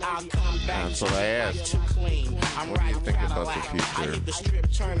maybe I'll come back. That's what I asked. I'm what do you think about the future? I hit the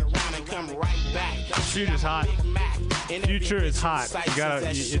strip, turn around, and come right back. Future's hot. Future is hot. You gotta.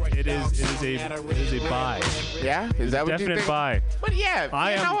 It is a buy. Yeah, is that what you Definite think? buy. But yeah,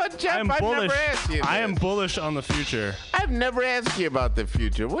 you know what, Jeff? I've never asked you this. I am bullish on the future. I've never asked you about the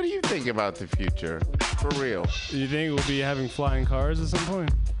future. What do you think about the future? For real. You think we'll be having flying cars at some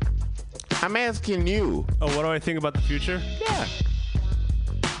point? I'm asking you. Oh, what do I think about the future? Yeah.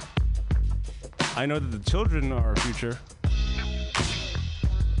 I know that the children are our future.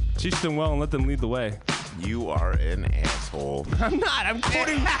 Teach them well and let them lead the way. You are an asshole. I'm not. I'm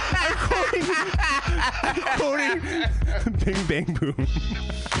quoting Bing Bang Boom.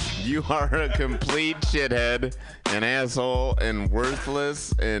 You are a complete shithead, an asshole, and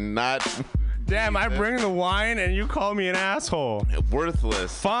worthless, and not... Damn, I bring the wine and you call me an asshole.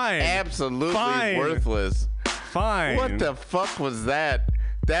 Worthless. Fine. Absolutely Fine. Worthless. Fine. What the fuck was that?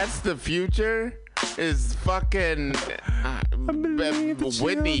 That's the future? Is fucking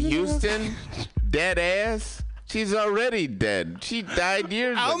Whitney Houston dead ass? She's already dead. She died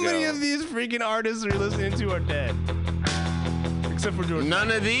years ago. How many of these freaking artists are listening to are dead? Except for George. None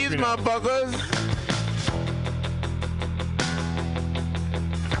of these motherfuckers.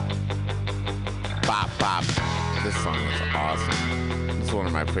 Bop, bop. This song is awesome. It's one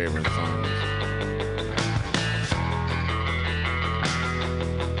of my favorite songs.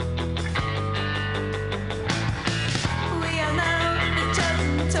 We are now the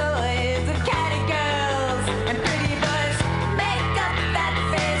chosen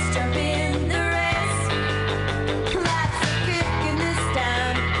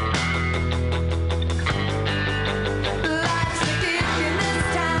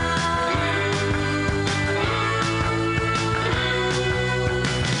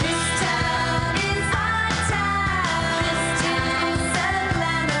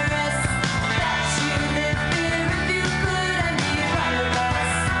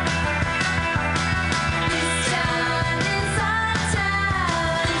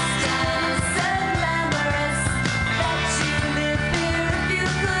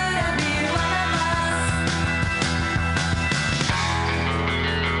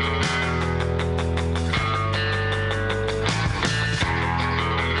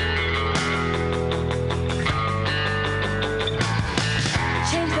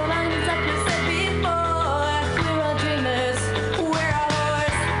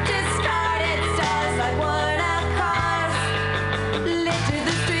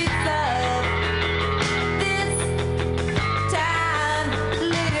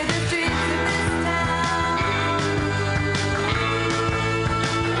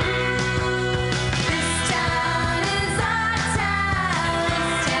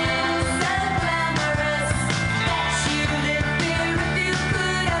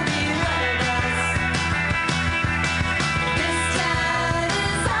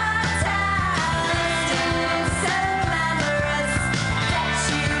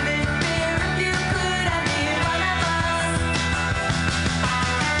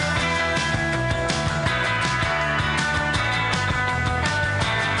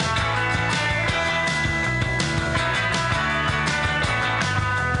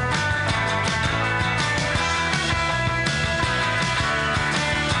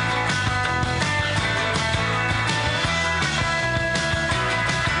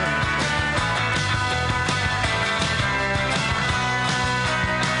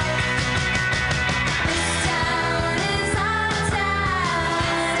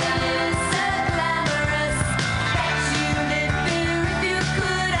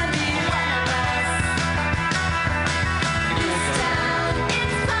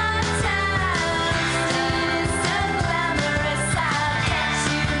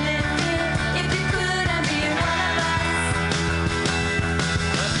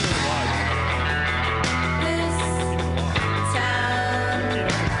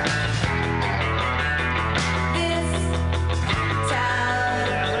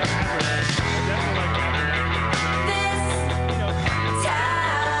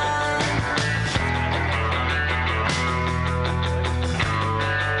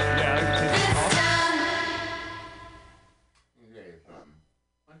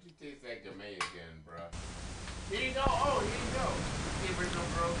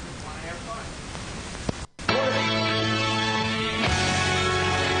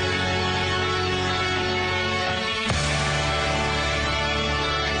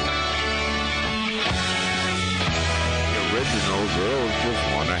girls just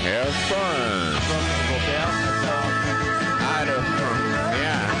want to have fun. Out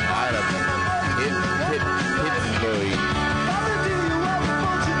of Pittsburgh.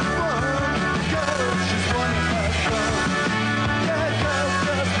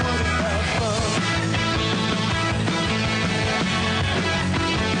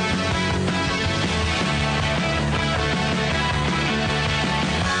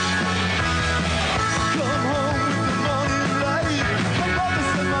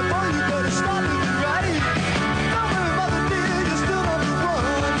 Stop it right. Don't worry, mother dear, you're still not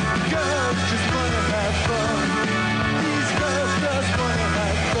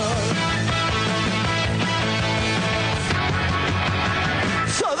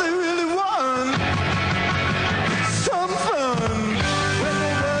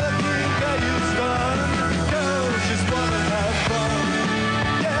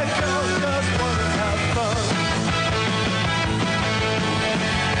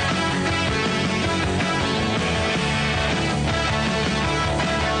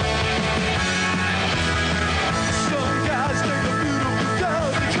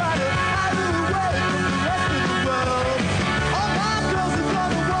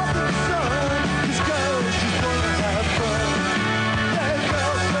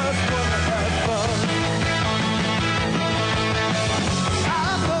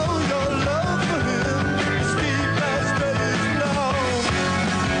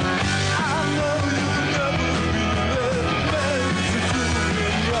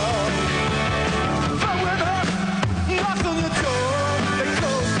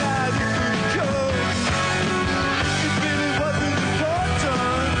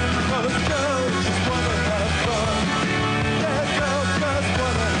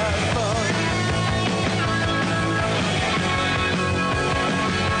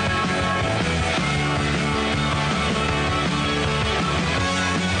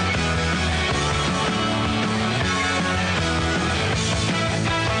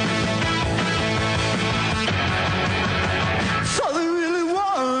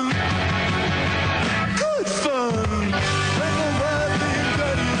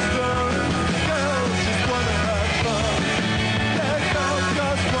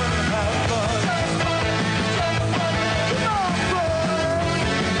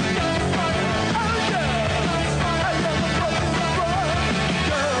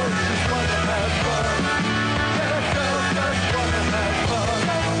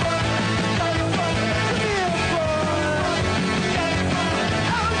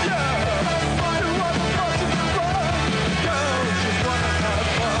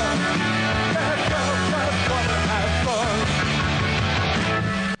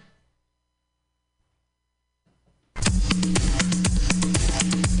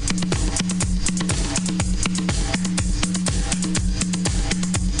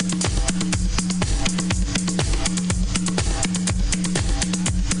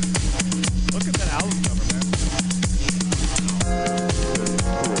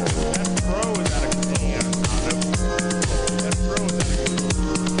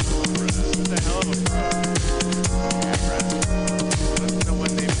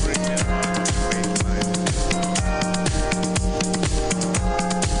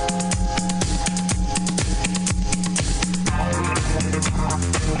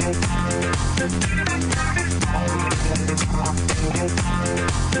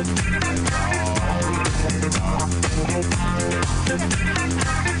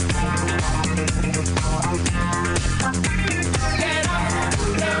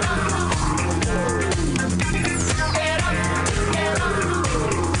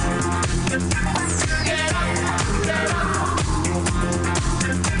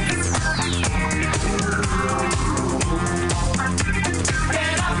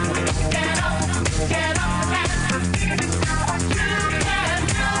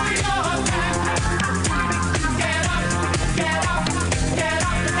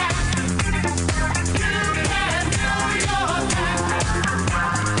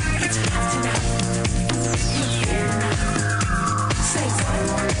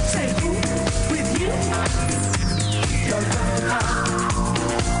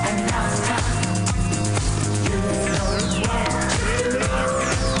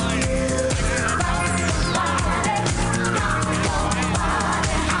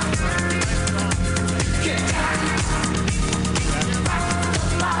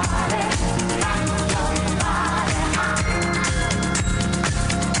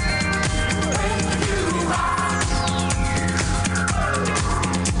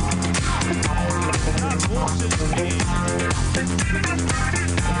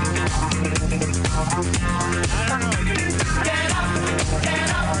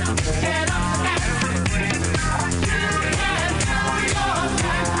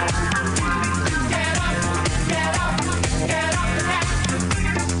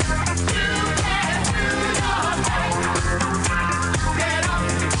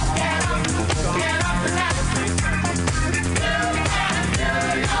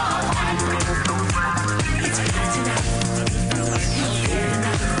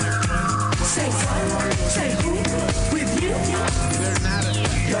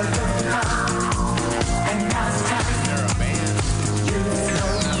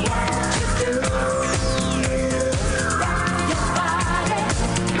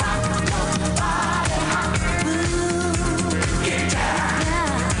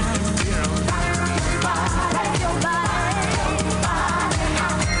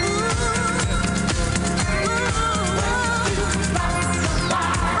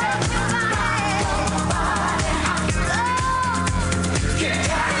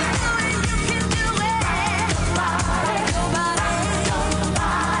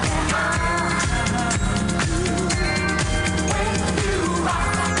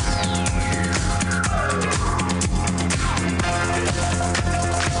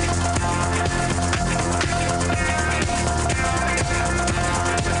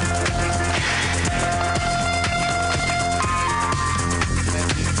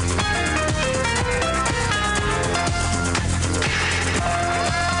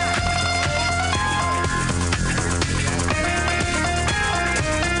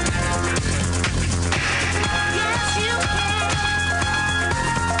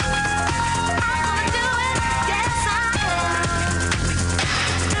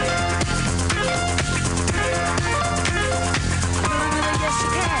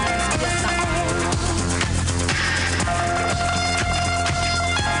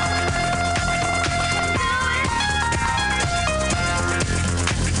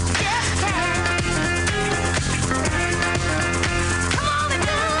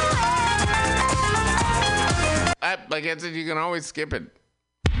like I said, you can always skip it.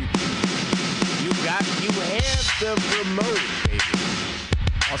 You have the remote, baby.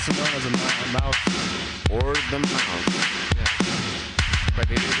 Also known as a mouse. Or the mouse. Yeah. But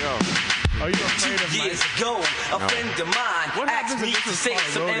here you go. Are you afraid of years ago, a friend of mine asked me to say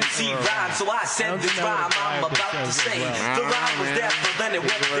some MC rhyme, so I said this rhyme I'm about to say. The rhyme was there, but then it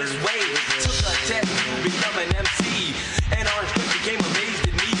went this way. Took a test to become an MC, and Orange Cliff became amazed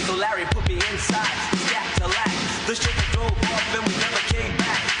at me, so Larry put me inside, stacked to lack. The sugar drove off and we never came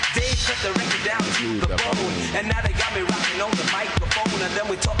back. Dave cut the record down to the bone, and now they got me rocking on the microphone, and then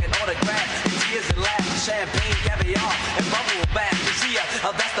we're talking autographs, and tears and laughs, champagne, caviar, and bubble bath. You see,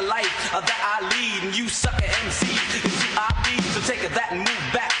 that's the life that I lead, and you sucker MCs is who I bleed. So take that and move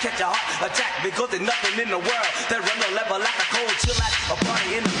back, catch a heart attack, because there's nothing in the world that run the level like a cold chill at a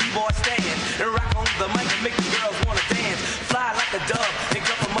party in the b-boy stand, and rock on the mic and make the girls wanna dance, fly like a dove and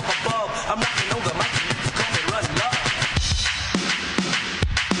come from up above. I'm rocking on the mic, and you call me Run Love.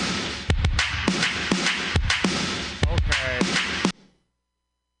 Okay.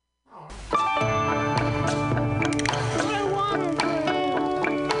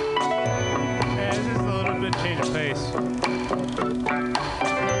 Change of pace.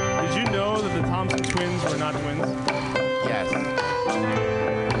 Did you know that the Thompson twins were not twins? Yes.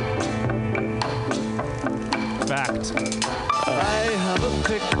 Fact. I have a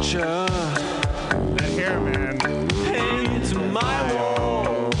picture. That hair, man. Paint my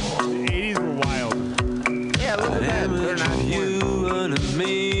wall. The 80s were wild. Yeah, look at that. They're not twins. You and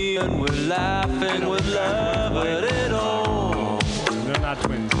me, and we're laughing with love at it all. They're not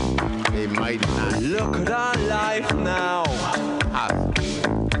twins. They might not. Look at our life now.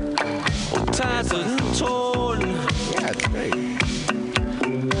 All tattered and torn. Yeah, it's great.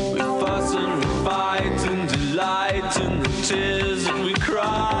 We fuss and we fight and delight in the tears that we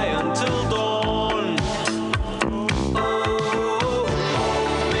cry until dawn. Oh,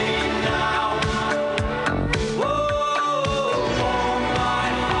 hold me now. Oh, hold my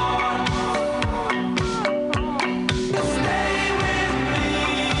heart. Stay with me.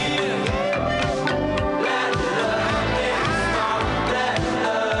 Let loving start. Let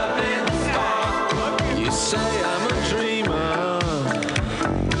loving start. You say I'm a dreamer.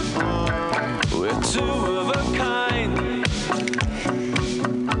 We're two of a kind.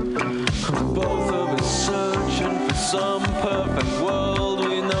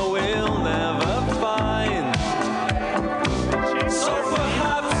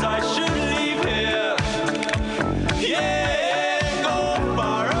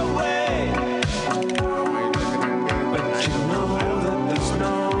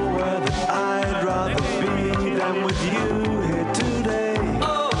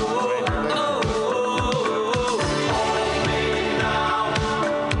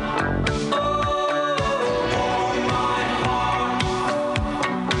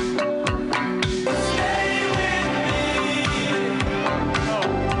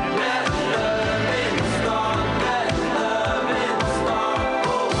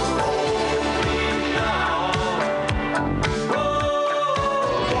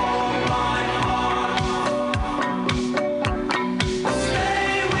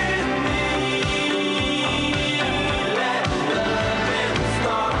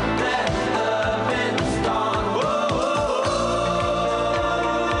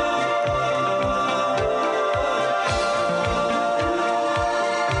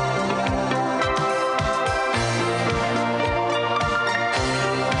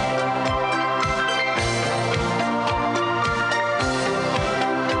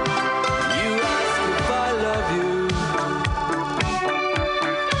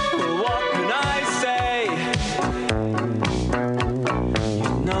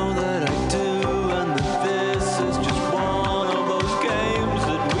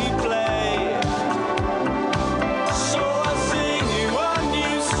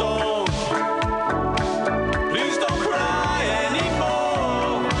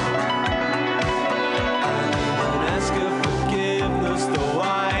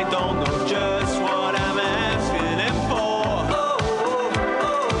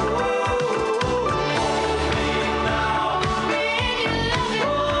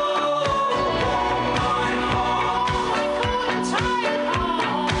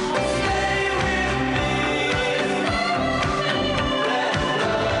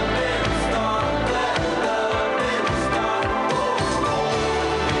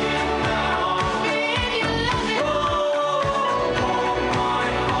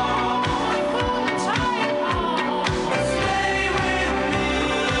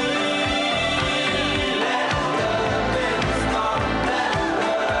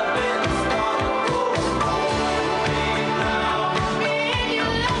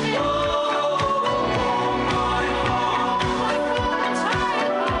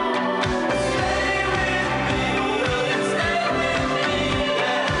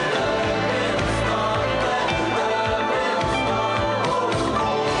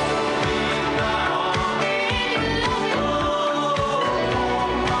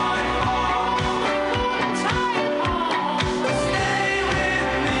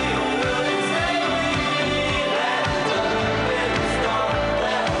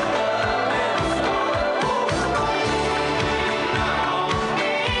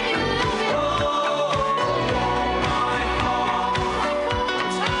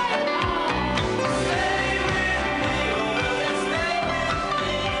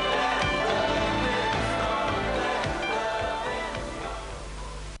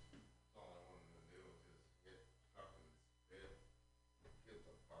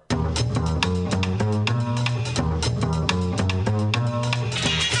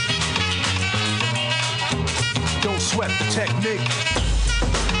 the technique.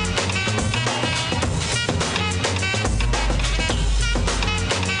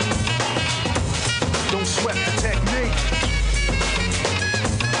 Don't sweat the technique.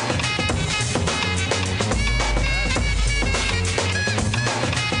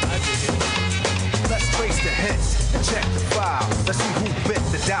 Let's trace the hits and check the file. Let's see who bit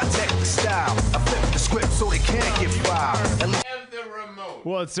the dissect the style. I flip the script so they can't get filed. At least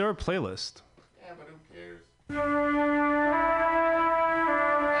Well, it's their playlist. Yeah, but who cares?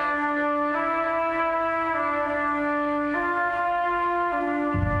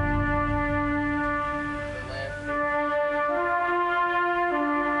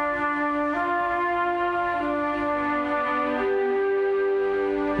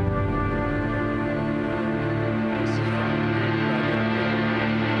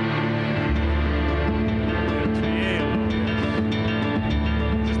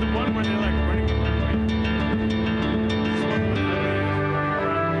 Just the one where they're like running the runway.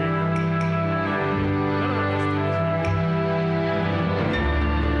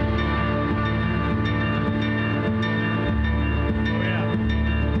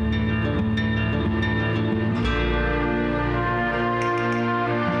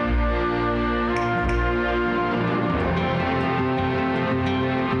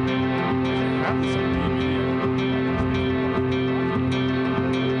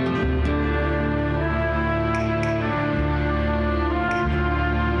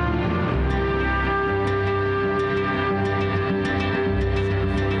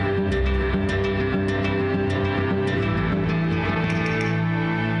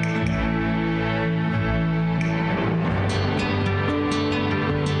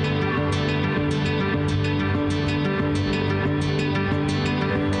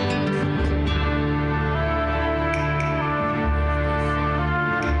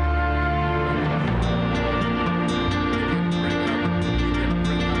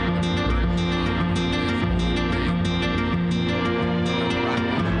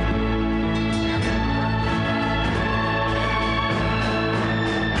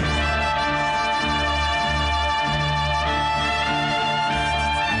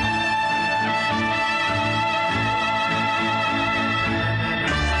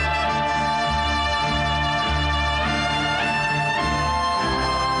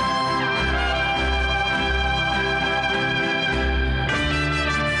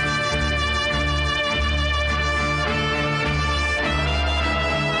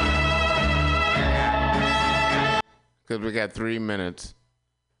 Because we got 3 minutes.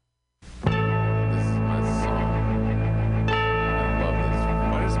 This is my song. I love this.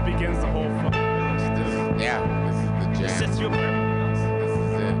 Well, this begins the whole fucking playlist. This is the jam. This sets you up for everything else. This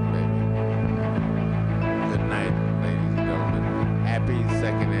is it, baby. Good night, ladies and gentlemen. Happy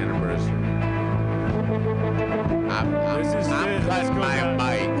second anniversary. I'm cutting my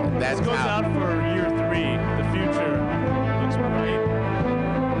mic. This goes out for year 3. The future looks bright.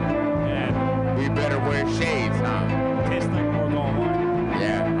 And we better wear shades, huh? Tastes like more going on.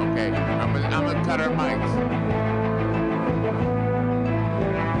 Yeah, okay. I'm gonna cut our mics.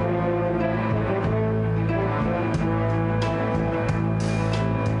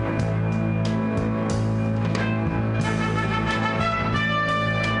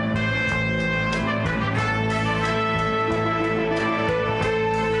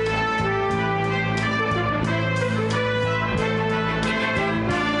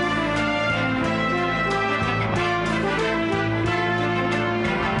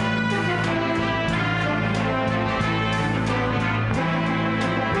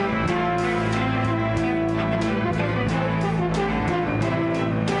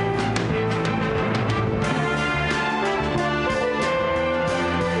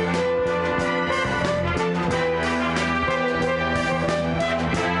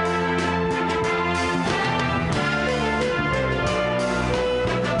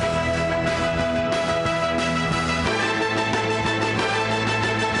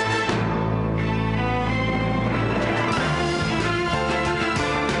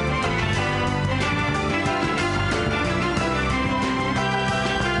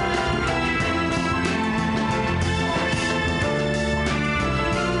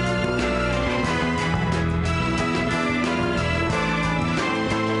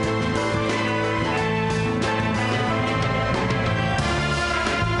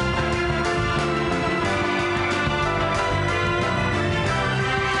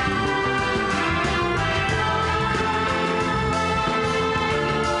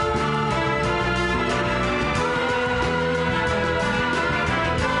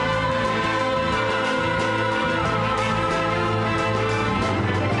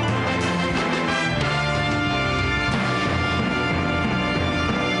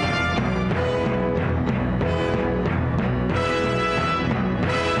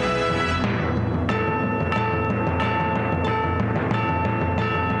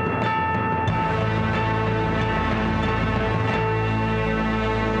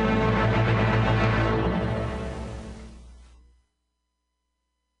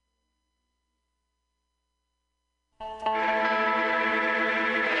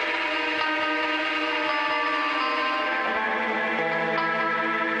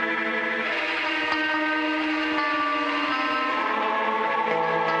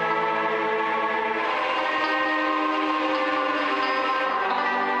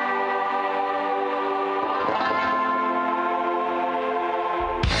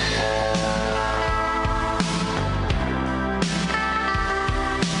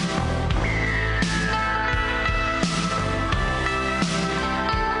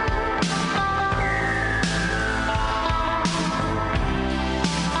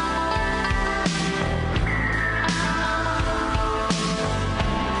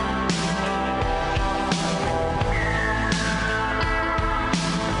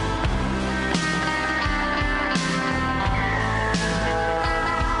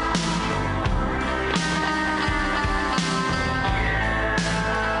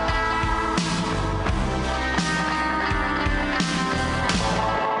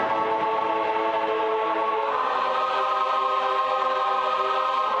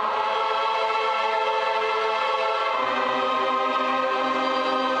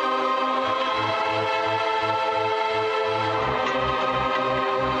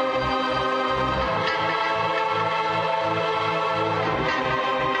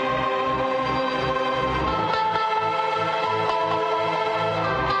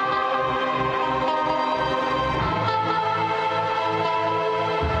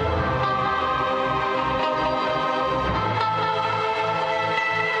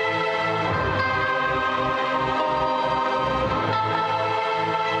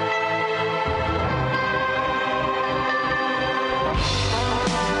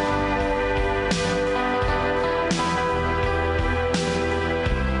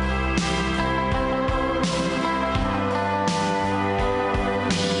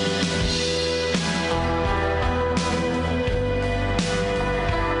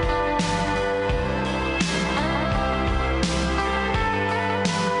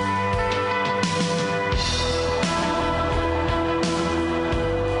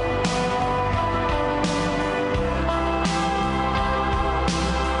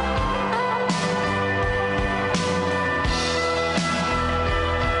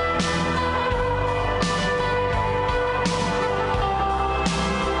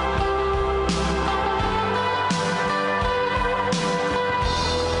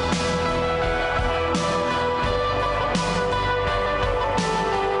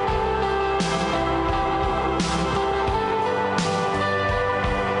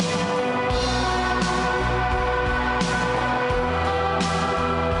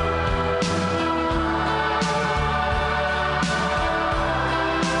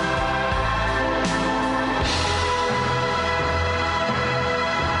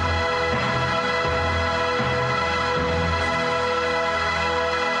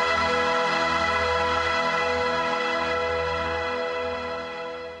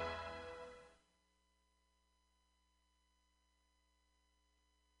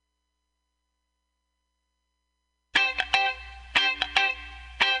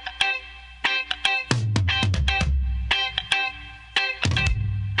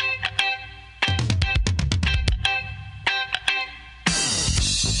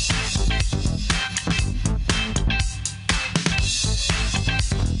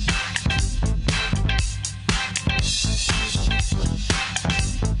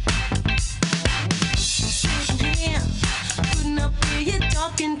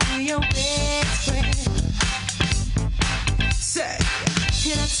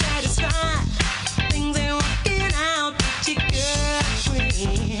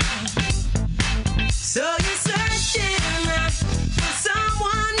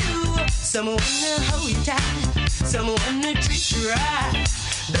 Someone to hold you tight, someone to treat you right.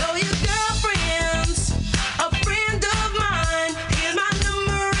 Though your girlfriend's a friend of mine, here's my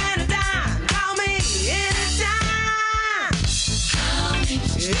number and a dime. Call me anytime. Call me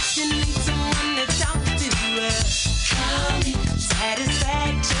if you need someone to talk to. Call me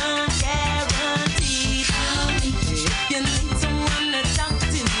satisfaction guaranteed. Call me if you need someone to talk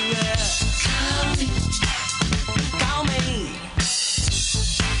to. Call me. Call me.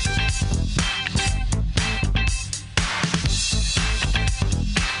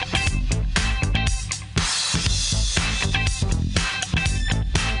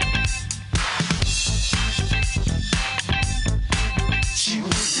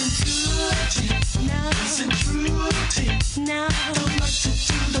 Now don't like to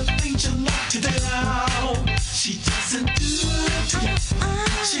do the things you like to do. She doesn't do it to you.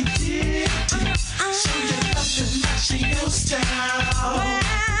 She did it to you. Show you nothing like she used to. Well,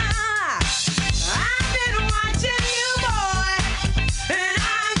 I've been watching you.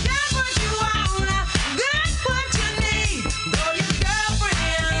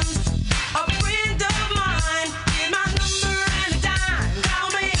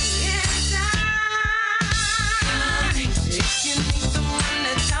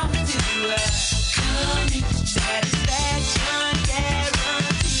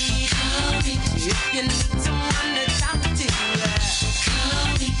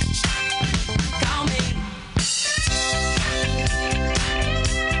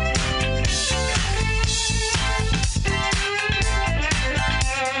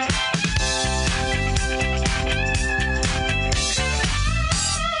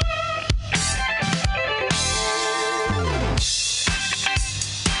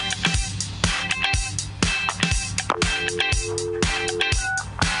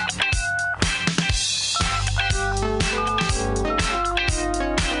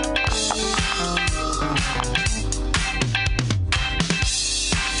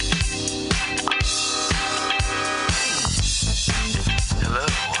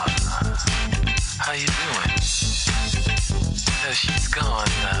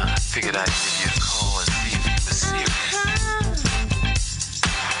 figured I'd give you a call and see if you were serious.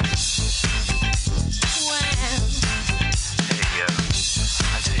 Hey, I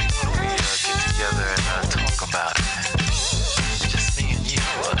tell you, why don't we get together and talk about it? Just me and you.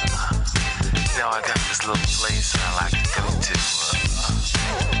 You know, I got this little place I like to go to.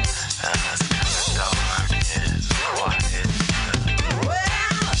 It's kind of dark and quiet.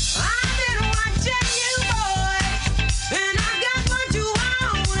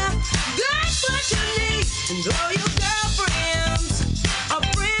 And all your girlfriends, a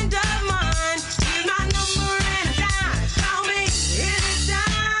friend of mine, here's my number and a dime. Call me anytime.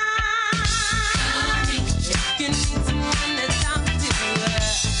 If you need someone to talk to,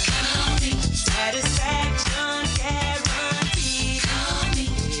 satisfaction guaranteed.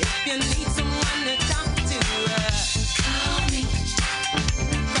 If you need someone to talk to, call me.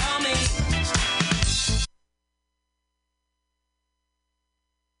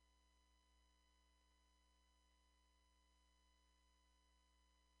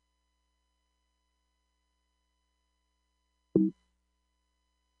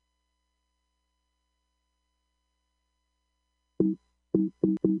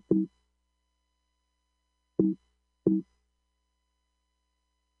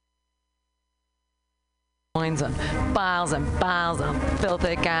 And piles and piles of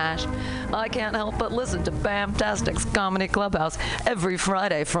filthy cash. I can't help but listen to Bamtastic's Comedy Clubhouse every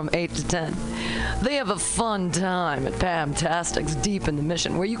Friday from 8 to 10. They have a fun time at Bamtastic's Deep in the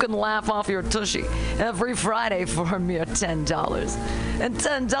Mission, where you can laugh off your tushy every Friday for a mere $10. And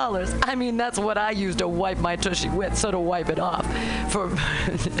 $10, I mean, that's what I use to wipe my tushy with, so to wipe it off for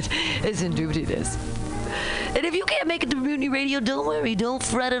is indeed it is. And if you can't make it to Mutiny Radio, don't worry, don't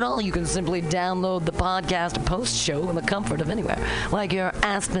fret at all. You can simply download the podcast post-show in the comfort of anywhere, like your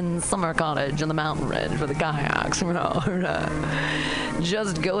Aspen summer cottage on the mountain ridge for the kayaks.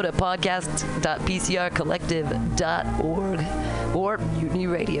 Just go to podcast.pcrcollective.org or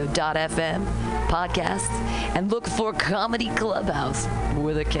mutinyradio.fm podcasts and look for Comedy Clubhouse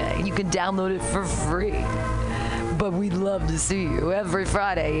with a K. You can download it for free. But we'd love to see you every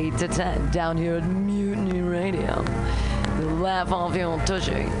Friday, 8 to 10, down here at Mutiny Radio. Laugh off your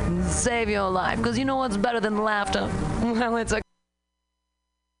tushy and save your life. Because you know what's better than laughter? Well, it's a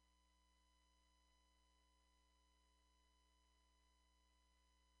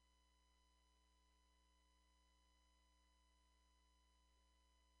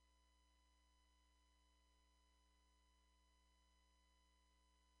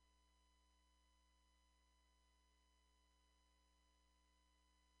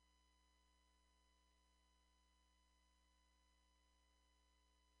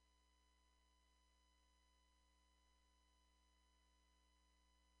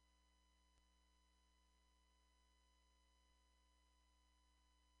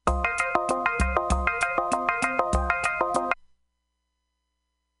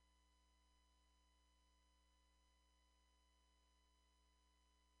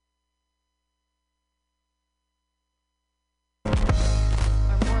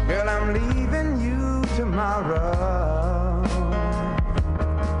Girl, I'm leaving you tomorrow.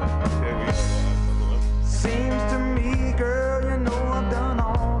 Seems to me, girl, you know I've done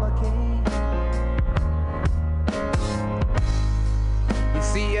all I can. You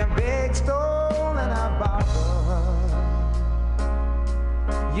see, I begged, stole, and I borrowed.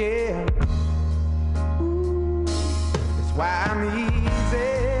 Yeah. Ooh, that's why I'm easy.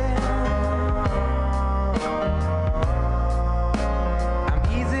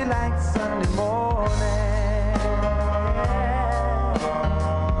 Like Sunday morning.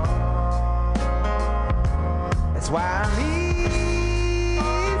 That's why I'm easy.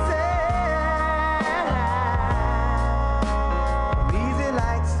 I'm easy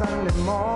like Sunday morning.